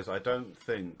it, because I don't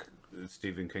think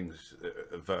Stephen King's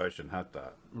version had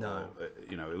that. No. Or,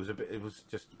 it was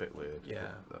just a bit weird.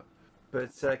 Yeah. That-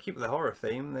 But keep with the horror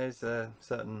theme. There's a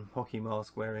certain hockey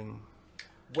mask wearing.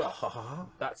 Well,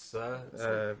 that's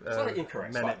slightly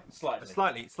incorrect.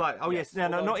 Slightly. Slightly. Oh yes, no,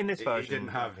 not in this He version. didn't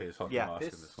have his hockey Yeah. mask in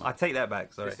This- this one. I take that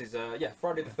back. Sorry. This is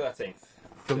Friday the 13th.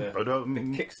 Dum-ba-dum. The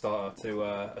Kickstarter to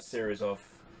a series of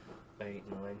 8,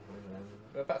 9,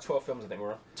 about 12 films I think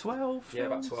we're on. 12. Yeah,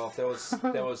 about 12.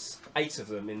 There was 8 of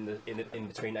them in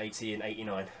between 80 and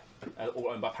 89, all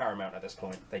owned by Paramount at this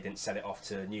point. They didn't sell it off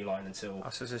to New Line until Oh,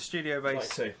 so it's a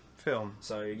studio-based 92. film.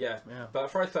 So yeah. But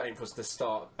Friday the 13th was the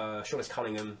start. Sean S.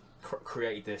 Cunningham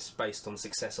created this based on the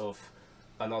success of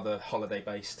another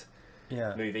holiday-based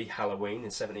movie, Halloween,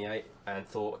 in '78, and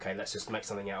thought, okay, let's just make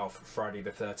something out of Friday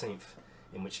the 13th.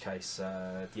 In which case,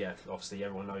 obviously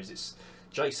everyone knows it's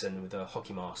Jason with a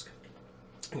hockey mask,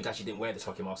 who actually didn't wear this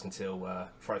hockey mask until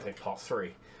Friday the 13th Part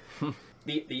 3.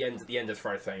 The end of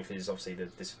Friday the 13th is obviously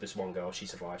this one girl. She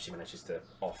survives. She manages to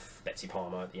off Betsy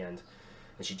Palmer at the end,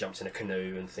 and she jumps in a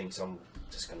canoe and thinks, I'm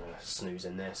just gonna snooze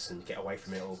in this and get away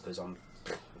from it all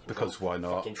Because why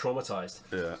not? fucking traumatized.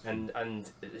 Yeah. And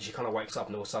she kind of wakes up,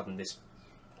 and all of a sudden this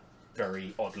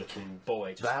very odd-looking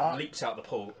boy just leaps out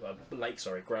the lake,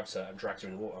 grabs her and drags her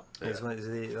in the water. It's like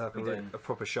a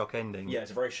proper shock ending. Yeah,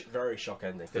 it's a very very shock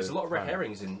ending. There's a lot of red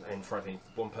herrings in Friday.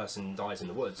 One person dies in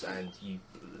the woods, and you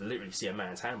literally see a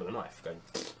man's hand with a knife going.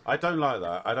 I don't like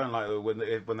that. I don't like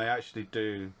when they actually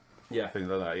do Yeah. things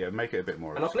like that. Yeah, make it a bit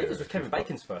more. And I believe obscure. this was Kevin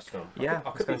Bacon's first film. Yeah,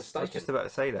 I could be I was mistaken. just about to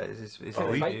say that. It's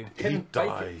Oh, he Kevin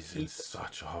dies Bacon, in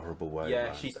such a horrible way. Yeah,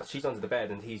 man. she's under the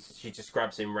bed, and she just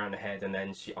grabs him round the head, and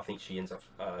then I think she ends up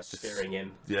spearing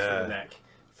him through Yeah. the neck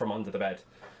from under the bed.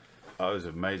 Oh, it was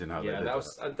amazing how they Yeah, did that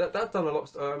was that done a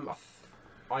lot.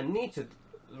 I need to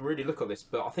really look at this,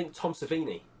 but I think Tom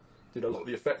Savini did a lot of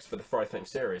the effects for the Friday the 13th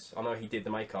series. I know he did the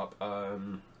makeup.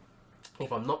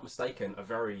 If I'm not mistaken,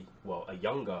 a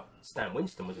younger Stan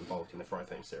Winston was involved in the Friday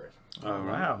the 13th series. Oh, right.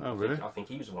 Wow. Oh, really? I think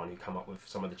he was the one who came up with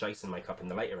some of the Jason makeup in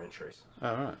the later entries. Oh,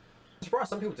 right. I'm surprised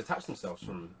some people detach themselves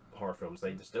from horror films.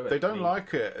 They just do it. They don't I mean,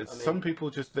 like it. Some people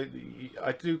just.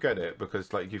 I do get it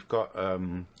because, like, you've got.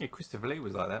 Yeah, Christopher Lee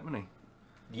was like that, wasn't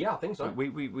Yeah, I think so. he?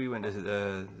 We went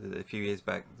a few years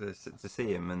back to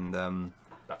see him, and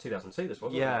About 2002, this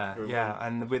wasn't yeah, it?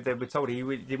 and they were told he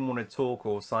really didn't want to talk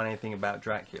or sign anything about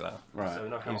Dracula. Right. So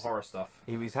no horror stuff.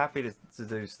 He was happy to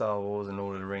do Star Wars and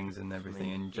Lord of the Rings and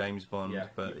everything, and James Bond, Yeah,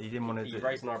 but he didn't want to He do.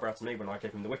 raised an eyebrow to me when I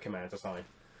gave him the Wicker Man to sign.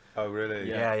 Oh, really?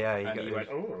 Yeah, And he went,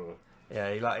 oh.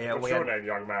 What's What's your name,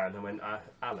 young man? I went,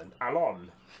 Alan.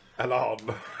 Alon. Alan.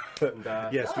 And,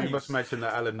 Yes, we nice. must mention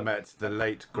that Alan met the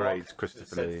late, great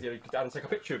Christopher Said, Lee. Could Alan take a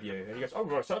picture of you? And he goes, oh,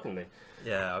 right, certainly.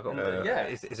 Yeah, I got. Yeah.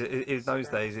 In those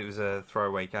days, it was a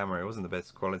throwaway camera. It wasn't the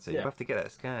best quality. Yeah. You have to get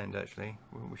that scanned. Actually,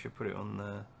 we should put it on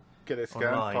the. Get it scanned,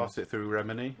 Online. pass it through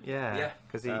Remini. Yeah, Yeah.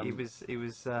 because he was. He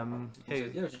was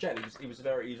a gent. He was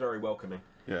very welcoming.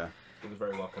 Yeah. He was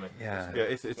very welcoming. Yeah. Yeah,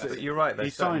 it's But you're right. He though,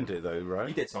 signed it, though, right?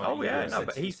 He did sign Oh it. yeah, He no, said-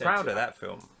 but he he's said proud to- of that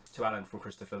film. To Alan from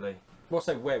Christopher Lee. Well,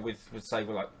 so where would say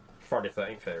like Friday the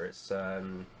 13th here,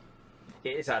 it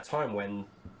is at a time when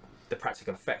the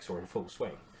practical effects were in full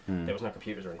swing. There was no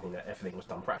computers or anything. Everything was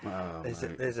done practically. Oh,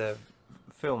 mate. There's a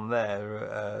film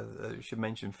there we should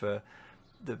mention for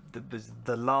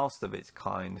the last of its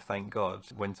kind, thank God.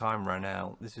 When time ran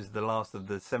out, this was the last of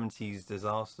the 70s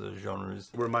disaster genres.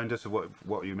 Remind us of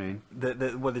what you mean. The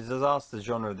disaster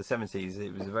genre of the 70s,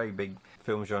 it was a very big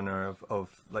film genre of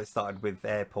like, started with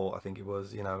Airport, I think it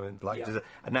was, and like Yeah.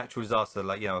 a natural disaster,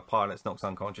 like, a pilot's knocked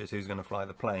unconscious, who's going to fly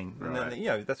the plane? And Right.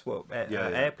 then, that's what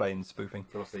Airplane's spoofing.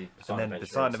 Obviously, And then the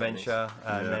Silent Adventure,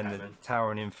 and then the Tower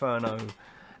and Inferno,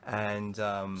 and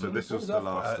So this was was the Earthquake?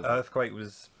 last of Earthquake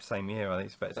was same year, I think.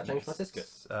 Is that James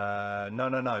Franciscus?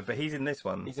 No, but he's in this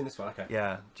one. He's in this one, okay.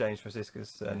 Yeah, James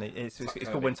Franciscus, and it's Kirby.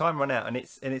 called When Time Ran Out, and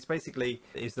it's basically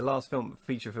the last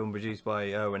feature film produced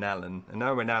by Irwin Allen, and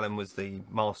Irwin Allen was the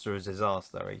master of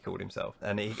disaster, he called himself,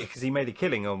 and because he made a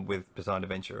killing with Poseidon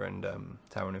Adventure and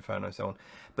Tower and Inferno and so on.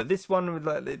 But this one,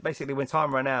 basically, When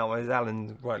Time Ran Out, as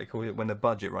Allen rightly called it, when the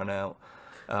budget ran out.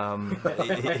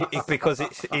 Because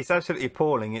it's absolutely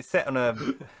appalling. It's set on a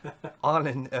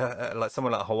island, like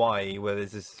somewhere like Hawaii, where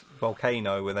there's this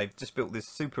volcano where they've just built this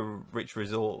super rich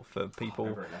resort for people.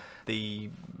 remember it now.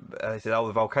 They said,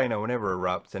 the volcano will never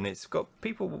erupt, and it's got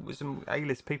people, some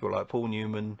A-list people like Paul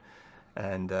Newman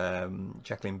and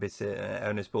Jacqueline Bisset,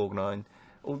 Ernest Borgnine,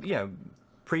 all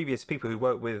previous people who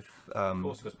worked with.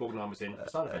 Also, because Borgnine was in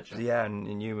Silent Adventure. Yeah, and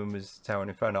Newman was Tower and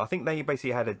Inferno. I think they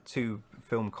basically had a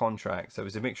 2-film contract, so it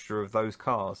was a mixture of those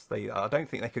casts. I don't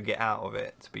think they could get out of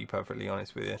it, to be perfectly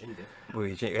honest with you. Gene did.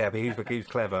 But he was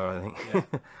clever, I think.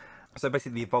 So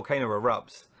basically, the volcano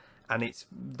erupts, and it's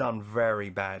done very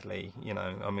badly. You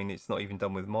know, I mean, it's not even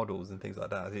done with models and things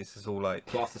like that. It's just all like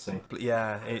plasticine.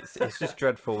 Yeah, it's just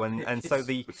dreadful, and so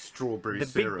the strawberry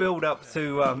big build up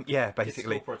to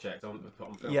basically It's a project on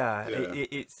film. yeah,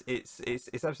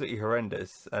 it's absolutely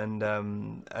horrendous, and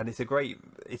it's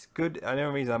it's good. And the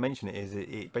only reason I mention it is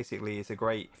it basically is a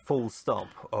great full stop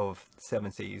of the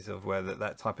 70s of where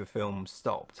that type of film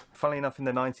stopped. Funnily enough, in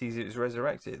the 90s it was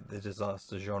resurrected, the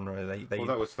disaster genre. Well,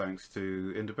 that was thanks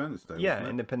to Independence Day. Yeah, wasn't it?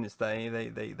 Independence Day.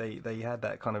 They had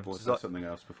that kind of. Or was that something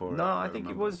else before? No, I think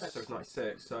it was. So it's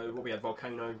 96. So what we had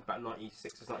Volcano about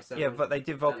 96 or 97. Yeah, but they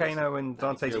did Volcano and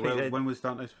Dante's Peak. When was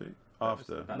Dante's Peak?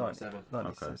 After. About 97.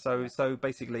 97. Okay. So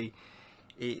basically,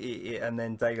 and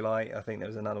then Daylight. I think there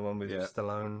was another one with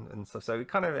Stallone and stuff. So it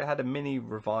kind of had a mini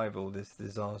revival, this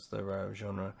disaster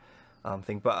genre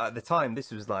thing. But at the time,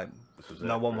 this was like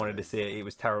no one wanted to see it. It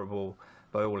was terrible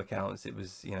by all accounts. It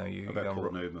was, you know, I bet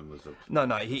Paul Newman was. No,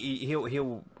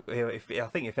 he'll I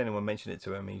think if anyone mentioned it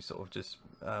to him, he sort of just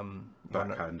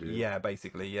backhanded. Yeah,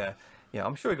 basically, yeah. Yeah,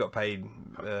 I'm sure he got paid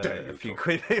a few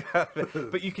quid.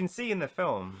 But you can see in the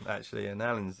film, actually, and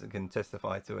Alan can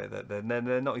testify to it, that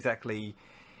they're not exactly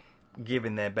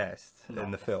giving their best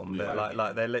in the film.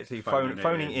 They're they're literally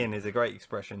phoning in is a great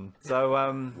expression.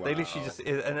 So they literally just,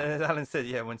 and as Alan said,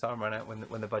 when time ran out,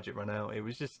 when the budget ran out, it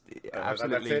was just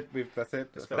absolutely. That's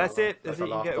it. That's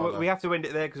it. We have to end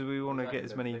it there because we want to get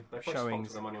as many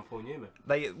showings. The money on Paul Newman.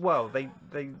 They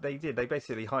did. They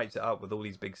basically hyped it up with all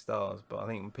these big stars, but I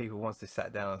think people once they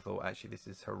sat down and thought, actually, this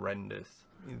is horrendous.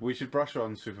 We should brush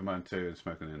on Superman 2 and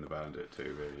Smoking in the Bandit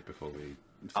too, really, before we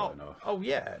sign off. Oh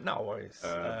yeah, no worries.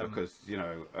 Because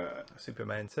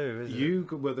Superman 2, isn't you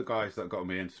were the guys that got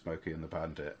me into Smokey and the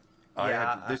Bandit.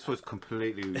 This was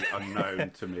completely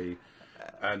unknown to me,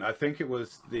 and I think it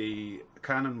was the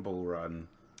Cannonball Run.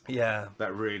 Yeah,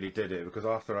 that really did it, because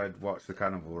after I'd watched the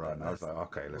Cannonball Run, I was like,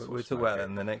 okay, we'll talk about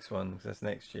them the next one, because that's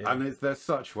next year. And they're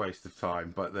such waste of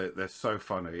time, but they're so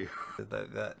funny.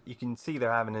 that you can see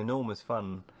they're having enormous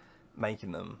fun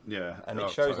making them. Yeah, and it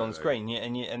shows on screen.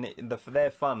 Yeah, their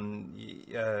fun,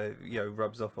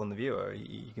 rubs off on the viewer.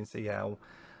 You can see how.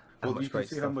 Well, you can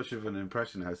see how much of an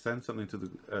impression it has. Send something to the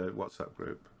WhatsApp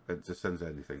group. It just sends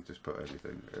anything. Just put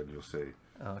anything, and you'll see.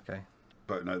 Oh, okay.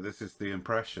 But no, this is the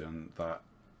impression that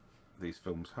these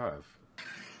films have.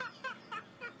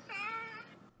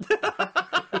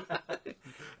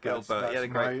 That's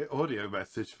my audio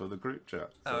message for the group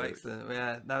chat. So. Oh, excellent!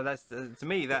 Yeah, no, that's to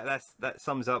me that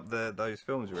sums up those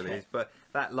films really. But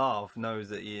that laugh knows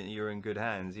that you're in good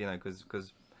hands,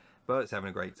 because Bert's having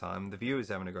a great time, the viewer's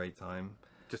having a great time.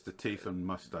 Just the teeth and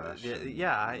mustache.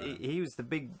 He was the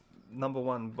big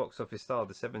 #1 box office star of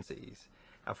the 70s.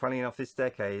 And funnily enough, this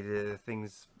decade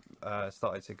things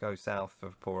started to go south for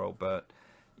poor old Bert.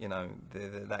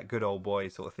 That good old boy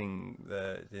sort of thing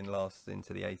didn't last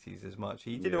into the 80s as much.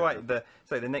 He did alright. The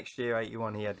next year,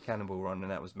 81, he had Cannonball Run,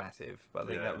 and that was massive. But I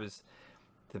think that was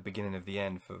the beginning of the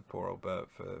end for poor old Bert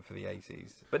for the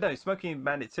 80s. But no, Smoking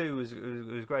Bandit 2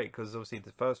 was great, because obviously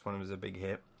the first one was a big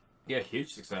hit. Yeah,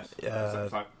 huge success. It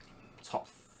was like top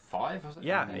 5, was it?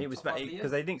 Yeah, it was because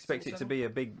they didn't expect it to be a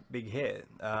big hit.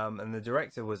 And the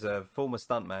director was a former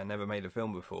stuntman, never made a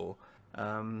film before.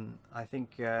 I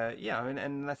think,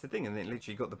 and that's the thing, and it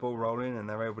literally got the ball rolling, and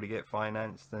they were able to get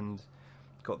financed and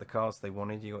got the cast they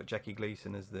wanted. You got Jackie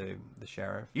Gleason as the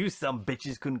sheriff. You some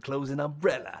bitches couldn't close an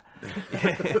umbrella.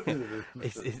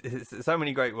 it's so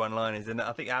many great one-liners, and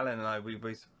I think Alan and I we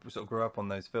sort of grew up on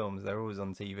those films. They're always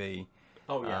on TV.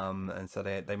 Oh yeah. And so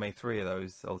they made 3 of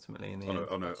those ultimately in the end.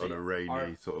 On a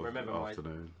rainy sort of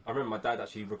afternoon. I remember my dad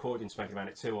actually recording Smoking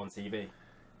Bandit 2 on TV.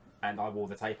 And I wore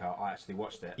the tape out. I actually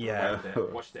watched it. Yeah. Rewound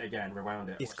it, watched it again, rewound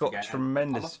it. It's got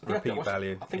tremendous repeat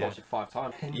value. I think I watched it 5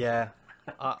 times. Yeah.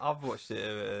 I've watched it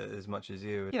as much as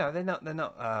you. They're not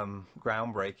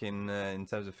groundbreaking in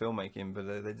terms of filmmaking,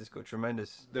 but they just got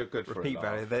tremendous repeat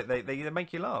value. They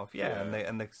make you laugh,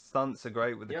 and the stunts are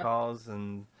great with the cars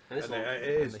and it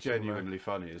is genuinely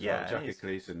funny as well. Jackie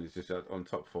Gleason is just on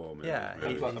top form. Yeah,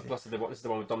 plus this is the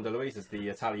one with Dom DeLuise as the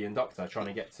Italian doctor trying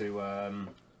to get to.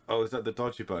 Oh, is that the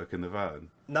dodgy bloke in the van?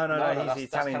 No, he's the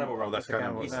Italian. That's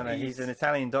Cannibal. No, he's an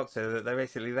Italian doctor. They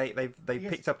basically they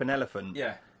picked up an elephant.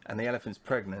 Yeah. And the elephant's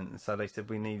pregnant, so they said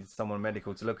we need someone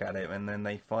medical to look at it, and then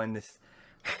they find this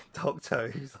doctor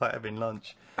who's like having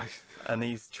lunch, and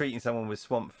he's treating someone with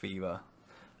swamp fever,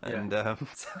 And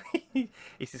so he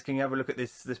says, "Can you have a look at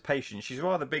this patient? She's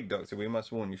rather big, doctor. We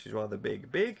must warn you, she's rather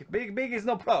big. Big is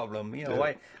no problem. You know,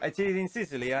 I tell you, in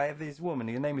Sicily, I have this woman.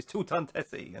 Her name is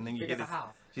Tutantesi, and then you hear this.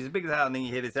 She's as big as a house, and then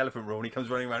you hear this elephant roar, and he comes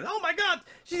running around. Oh my God,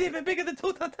 she's even bigger than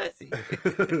Tutantesi."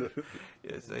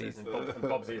 Yeah, so he's and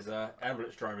Bob's his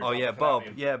ambulance driver. oh yeah, Bob.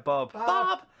 Yeah, Bob.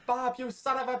 Bob, you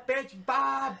son of a bitch,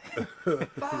 Bob!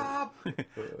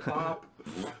 Bob!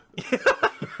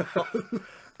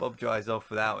 Bob drives off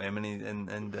without him,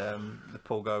 and the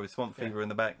poor guy with swamp fever in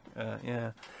the back.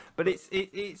 Yeah, but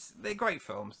it's they're great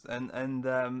films, and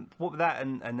what with that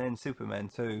and then Superman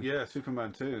 2. Yeah,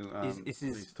 Superman 2.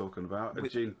 He's talking about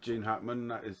Gene Hackman.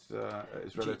 That is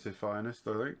his relative finest,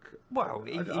 I think. Well,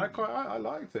 I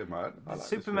liked it, man.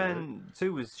 Superman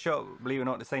 2 was shot, believe it or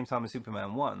not, at the same time as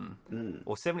Superman 1,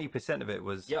 or 70% of it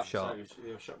was shot. So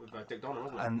it was shot with Dick Donner,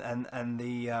 wasn't it? And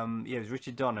the it was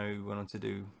Richard Donner who went on to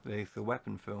do the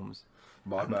Weapon films.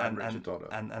 Richard Donner.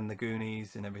 And the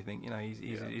Goonies and everything. You know,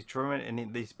 he's tremendous.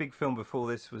 And this big film before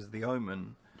this was The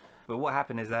Omen. But what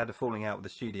happened is they had a falling out with the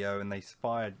studio, and they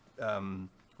fired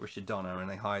Richard Donner, and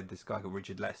they hired this guy called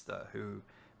Richard Lester, who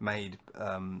made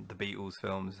the Beatles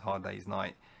films, Hard Day's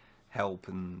Night, Help,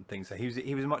 and things. So he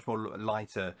was a much more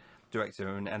lighter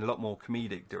director and a lot more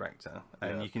comedic director,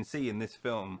 and you can see in this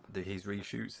film that his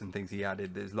reshoots and things he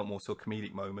added, there's a lot more sort of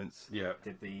comedic moments.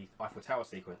 Did the Eiffel Tower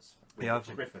sequence with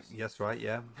Richard Griffiths. Yes, right,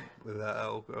 yeah, with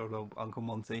old Uncle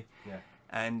Monty. Yeah,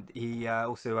 and he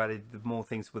also added more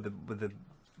things with the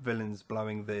villains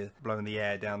blowing the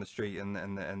air down the street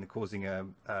and causing a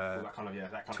that kind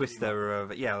of twister of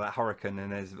that hurricane,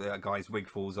 and there's a guy's wig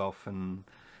falls off and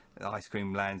ice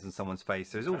cream lands on someone's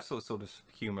face. So there's all sort of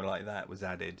humour like that was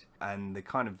added, and the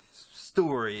kind of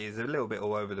story is a little bit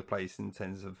all over the place in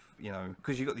terms of, you know,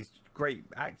 because you've got these great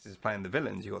actors playing the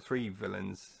villains. You've got 3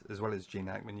 villains as well as Gene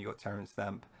Hackman. You've got Terence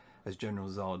Stamp as General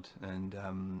Zod, and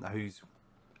who's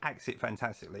acts it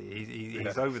fantastically.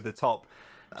 He's over the top,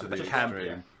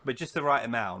 but just the right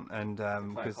amount, and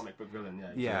because comic book villain,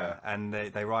 and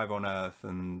they arrive on Earth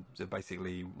and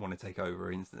basically want to take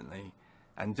over instantly.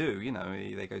 And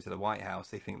they go to the White House.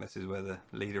 They think this is where the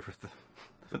leader of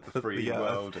the free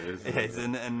world is. Yes,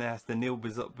 and they has to kneel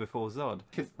before Zod.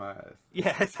 Kiss my ass.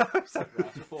 Yeah, so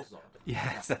before Zod.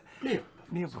 Yeah, so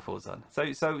kneel before Zod. So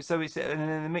it's, and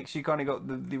in the mix you kind of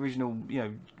got the original,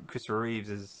 Christopher Reeves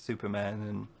as Superman,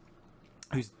 and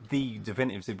who's the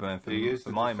definitive Superman for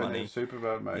my money.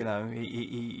 Superman, mate. You know,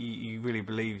 he really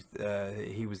believed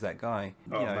he was that guy.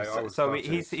 Mate,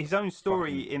 his own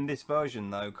story in this version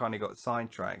though kind of got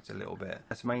sidetracked a little bit.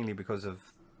 That's mainly because of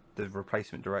the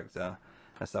replacement director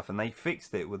and stuff, and they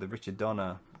fixed it with the Richard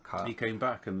Donner cut. He came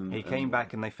back and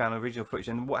they found original footage.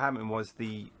 And what happened was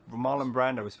Marlon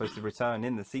Brando was supposed to return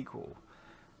in the sequel.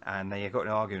 And they got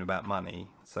an argument about money,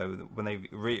 so when they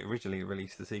originally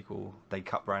released the sequel, they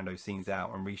cut Brando's scenes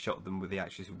out and reshot them with the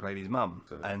actress who played his mum.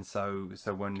 And so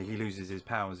when he loses his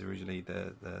powers, originally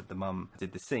the mum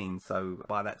did the scene. So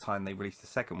by that time they released the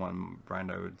second one,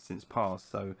 Brando had since passed,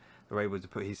 so they were able to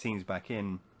put his scenes back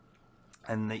in,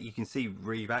 and you can see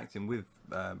Reeve acting with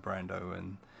Brando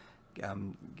and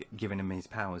giving him his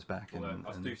powers back.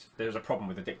 There's a problem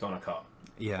with the Dick Donner cut.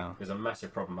 Yeah, there's a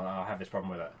massive problem. I have this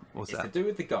problem with it. What's it's that? to do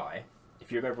with the guy.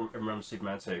 If you ever remember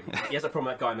Superman 2, he has a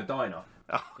problem with that guy in the diner.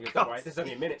 Oh, he goes, "Right, this is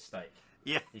only a minute steak."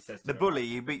 Yeah, he says the bully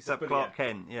who beats up Clark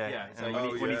Kent. Yeah, so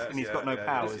and he's got no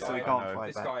powers, so he can't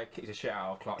fight back. This guy kicks the shit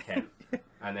out of Clark Kent,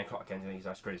 and then Clark Kent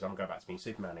thinks, "Screw this, I'm going back to being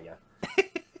Superman again."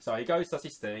 So he goes, does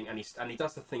his thing, and he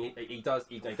does the thing. He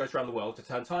goes around the world to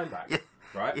turn time back.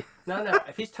 Right? No.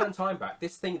 If he's turned time back,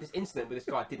 this incident with this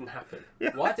guy didn't happen.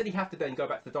 Why did he have to then go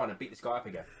back to the diner and beat this guy up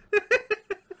again?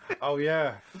 Oh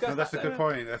yeah, that's a good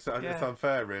point. That's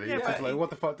unfair, really. Yeah, it's like,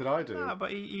 what the fuck did I do? No, but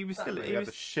he was still. He had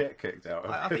the shit kicked out of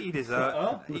him. I think he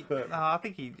deserved. I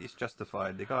think it's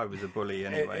justified. The guy was a bully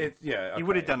anyway. He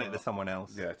would have done it to someone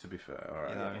else. Yeah, to be fair. All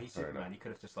right. He's Superman. He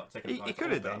could have just taken. He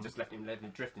could have done. And just let him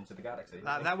drift into the galaxy.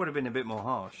 That would have been a bit more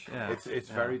harsh. Yeah. It's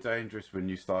very dangerous when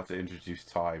you start to introduce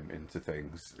time into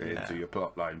things, into your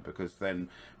plot line, because then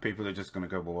people are just going to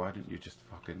go, well, why didn't you just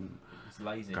fucking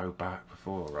lazy. Go back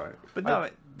before, right? But no,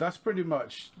 that's pretty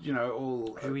much,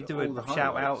 all. Should we do all a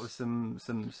shout out of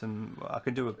some? I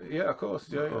could do a. Yeah, of course.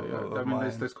 Yeah. I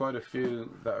mean, there's quite a few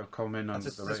that have come in under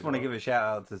the radar. I just want to give a shout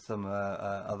out to some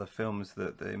other films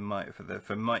that they might for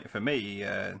me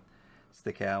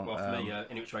stick out. Well, for me,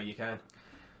 In Which Way You Can.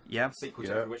 Yeah. Sequel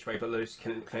to Which Way But Loose,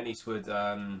 Clint Eastwood.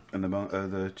 And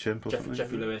the chimp or something?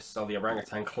 Jeffrey Lewis, the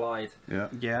orangutan Clyde.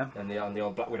 Yeah. And the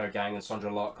old Black Widow gang and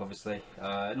Sandra Locke, obviously.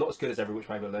 Not as good as Every Which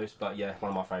Way But Loose, but yeah, one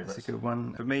of my favourites. It's a good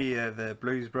one. For me, the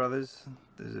Blues Brothers.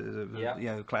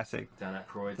 the classic. Dan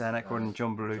Aykroyd And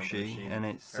John Belushi, and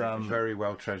it's very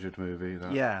well treasured movie.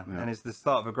 And it's the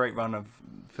start of a great run of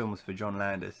films for John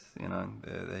Landis. You know,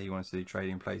 he wants to do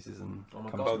Trading Places and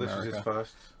this is his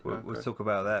first. We'll talk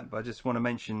about that, but I just want to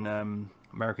mention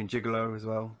American Gigolo as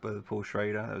well, by Paul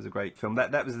Schrader. That was a great film.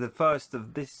 That was the first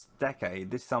of this decade.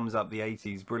 This sums up the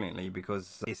 80s brilliantly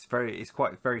because it's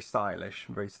quite very stylish,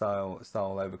 very style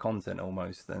over content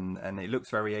almost, and it looks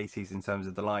very 80s in terms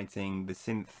of the lighting, the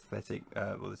synthetic,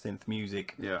 the synth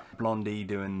music. Yeah. Blondie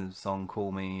doing the song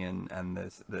 "Call Me," and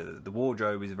the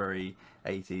wardrobe is very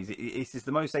 80s. It's just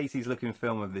the most 80s looking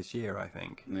film of this year, I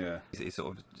think. Yeah. It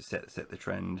sort of set the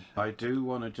trend. I do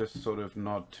want to just sort of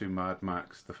nod to Mad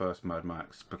Max, the first Mad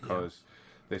Max, because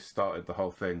this started the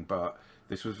whole thing, but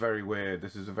this was very weird.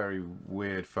 This is a very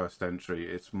weird first entry.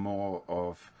 It's more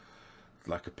of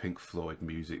like a Pink Floyd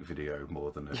music video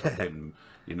more than a hymn.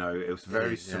 You know, it was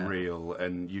very surreal,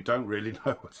 and you don't really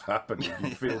know what's happening.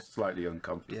 You feel slightly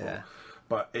uncomfortable. Yeah.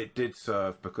 But it did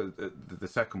serve because the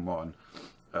second one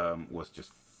was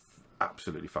just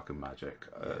absolutely fucking magic.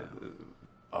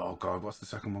 Oh God, what's the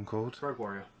second one called? Road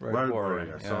Warrior. Road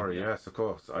Warrior. Sorry, yes, of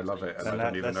course. I love it, and I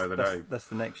don't even know the name. That's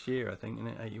the next year, I think, isn't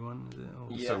it? 81, is it?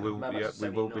 Yeah, so we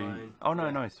will be. Oh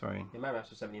no, sorry. Yeah, Mad Max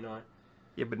was 79.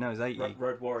 Yeah, but no, it's 80.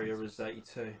 Road Warrior was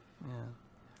 82. Yeah.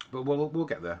 But we'll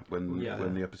get there when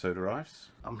the episode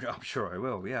arrives. I'm sure I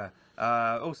will. Yeah.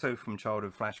 Also from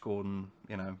childhood, Flash Gordon.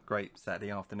 You know, great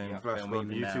Saturday afternoon. Flash film,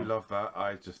 Gordon, even you now. two love that.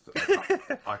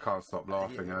 I can't stop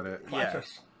laughing at it. Yeah.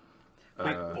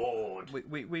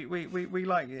 We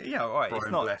like it. Yeah, all right. Brian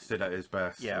it's not Blessed at his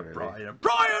best. Yeah, really.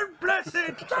 Brian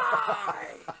Blessed. Die!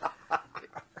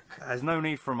 There's no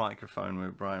need for a microphone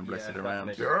with Brian Blessed around.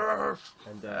 And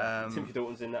Timothy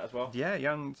Dalton's in that as well. Yeah,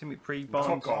 young Timothy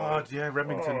Pre-Bond. God, yeah,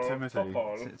 Remington Timothy.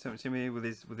 Timothy with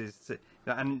his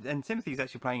and Timothy's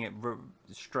actually playing it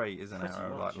straight, isn't it?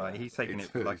 Like he's taking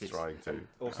it like it's trying to.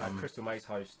 Also, Crystal Maze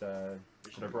host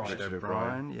Richard O'Brien. Richard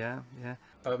O'Brien, yeah.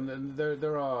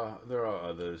 There are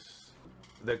others.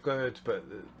 They're good, but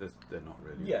they're not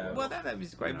really. Yeah. Well, that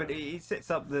was great, but it sets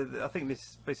up I think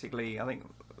this basically. I think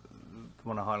I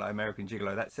want to highlight American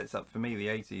Gigolo. That sets up for me the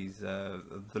 80s,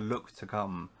 the look to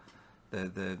come,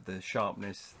 the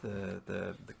sharpness,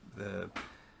 the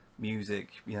music.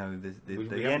 You know,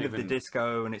 the end of the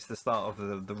disco, and it's the start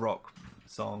of the rock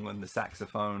song and the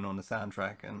saxophone on the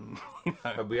soundtrack, and you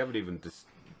know. We haven't even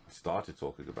started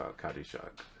talking about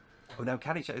Caddyshack. Oh no,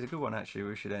 Caddyshack is a good one actually.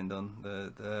 We should end on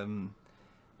the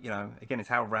you know, again, it's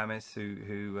Harold Ramis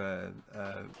who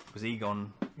was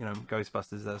Egon. You know,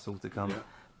 Ghostbusters. That's all to come. Yeah.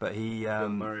 But he, Bill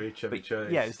Murray, Chevy Chase.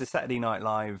 Yeah, it's the Saturday Night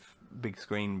Live big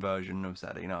screen version of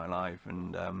Saturday Night Live,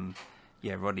 and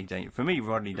Rodney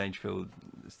Dangerfield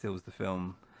steals the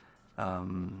film,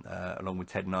 along with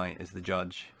Ted Knight as the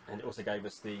judge. And it also gave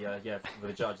us the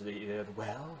with the judge the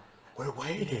well, we're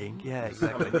waiting. Yeah,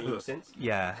 exactly. Since.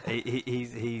 Yeah,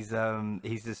 he's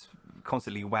just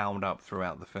constantly wound up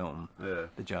throughout the film. Yeah.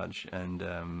 The judge, and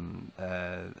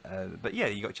but yeah,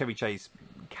 you got Chevy Chase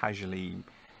casually.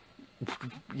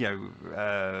 You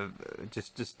know,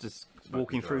 just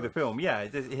walking through the film. Yeah,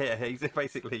 he's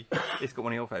basically. It's got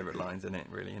one of your favourite lines in it,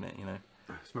 really, isn't it? You know.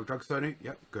 Smoke drugs, Tony.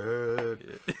 Yep,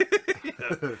 good.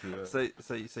 Yeah. So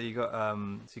you got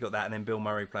that, and then Bill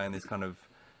Murray playing this kind of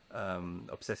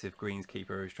obsessive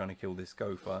greenskeeper who's trying to kill this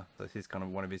gopher. That's his kind of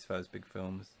one of his first big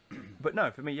films. But no,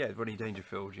 for me, yeah, Rodney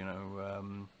Dangerfield. You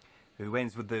know. Who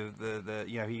ends with the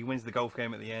you know, he wins the golf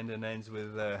game at the end and ends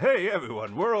with hey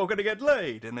everyone, we're all gonna get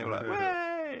laid, and they were like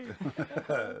way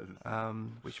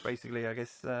which basically I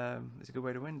guess is a good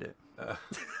way to end it.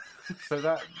 So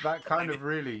that kind of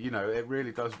really, you know, it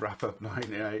really does wrap up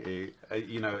 1980.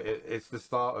 You know, it's the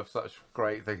start of such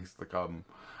great things to come,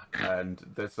 and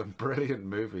there's some brilliant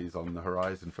movies on the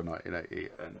horizon for 1980,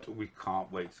 and we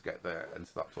can't wait to get there and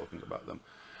start talking about them.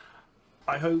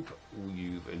 I hope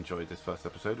you've enjoyed this first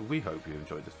episode. We hope you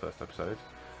enjoyed this first episode.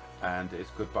 And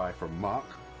it's goodbye from Mark.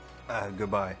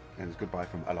 Goodbye. And it's goodbye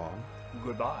from Alon.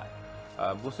 Goodbye.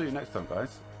 We'll see you next time,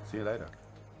 guys. See you later.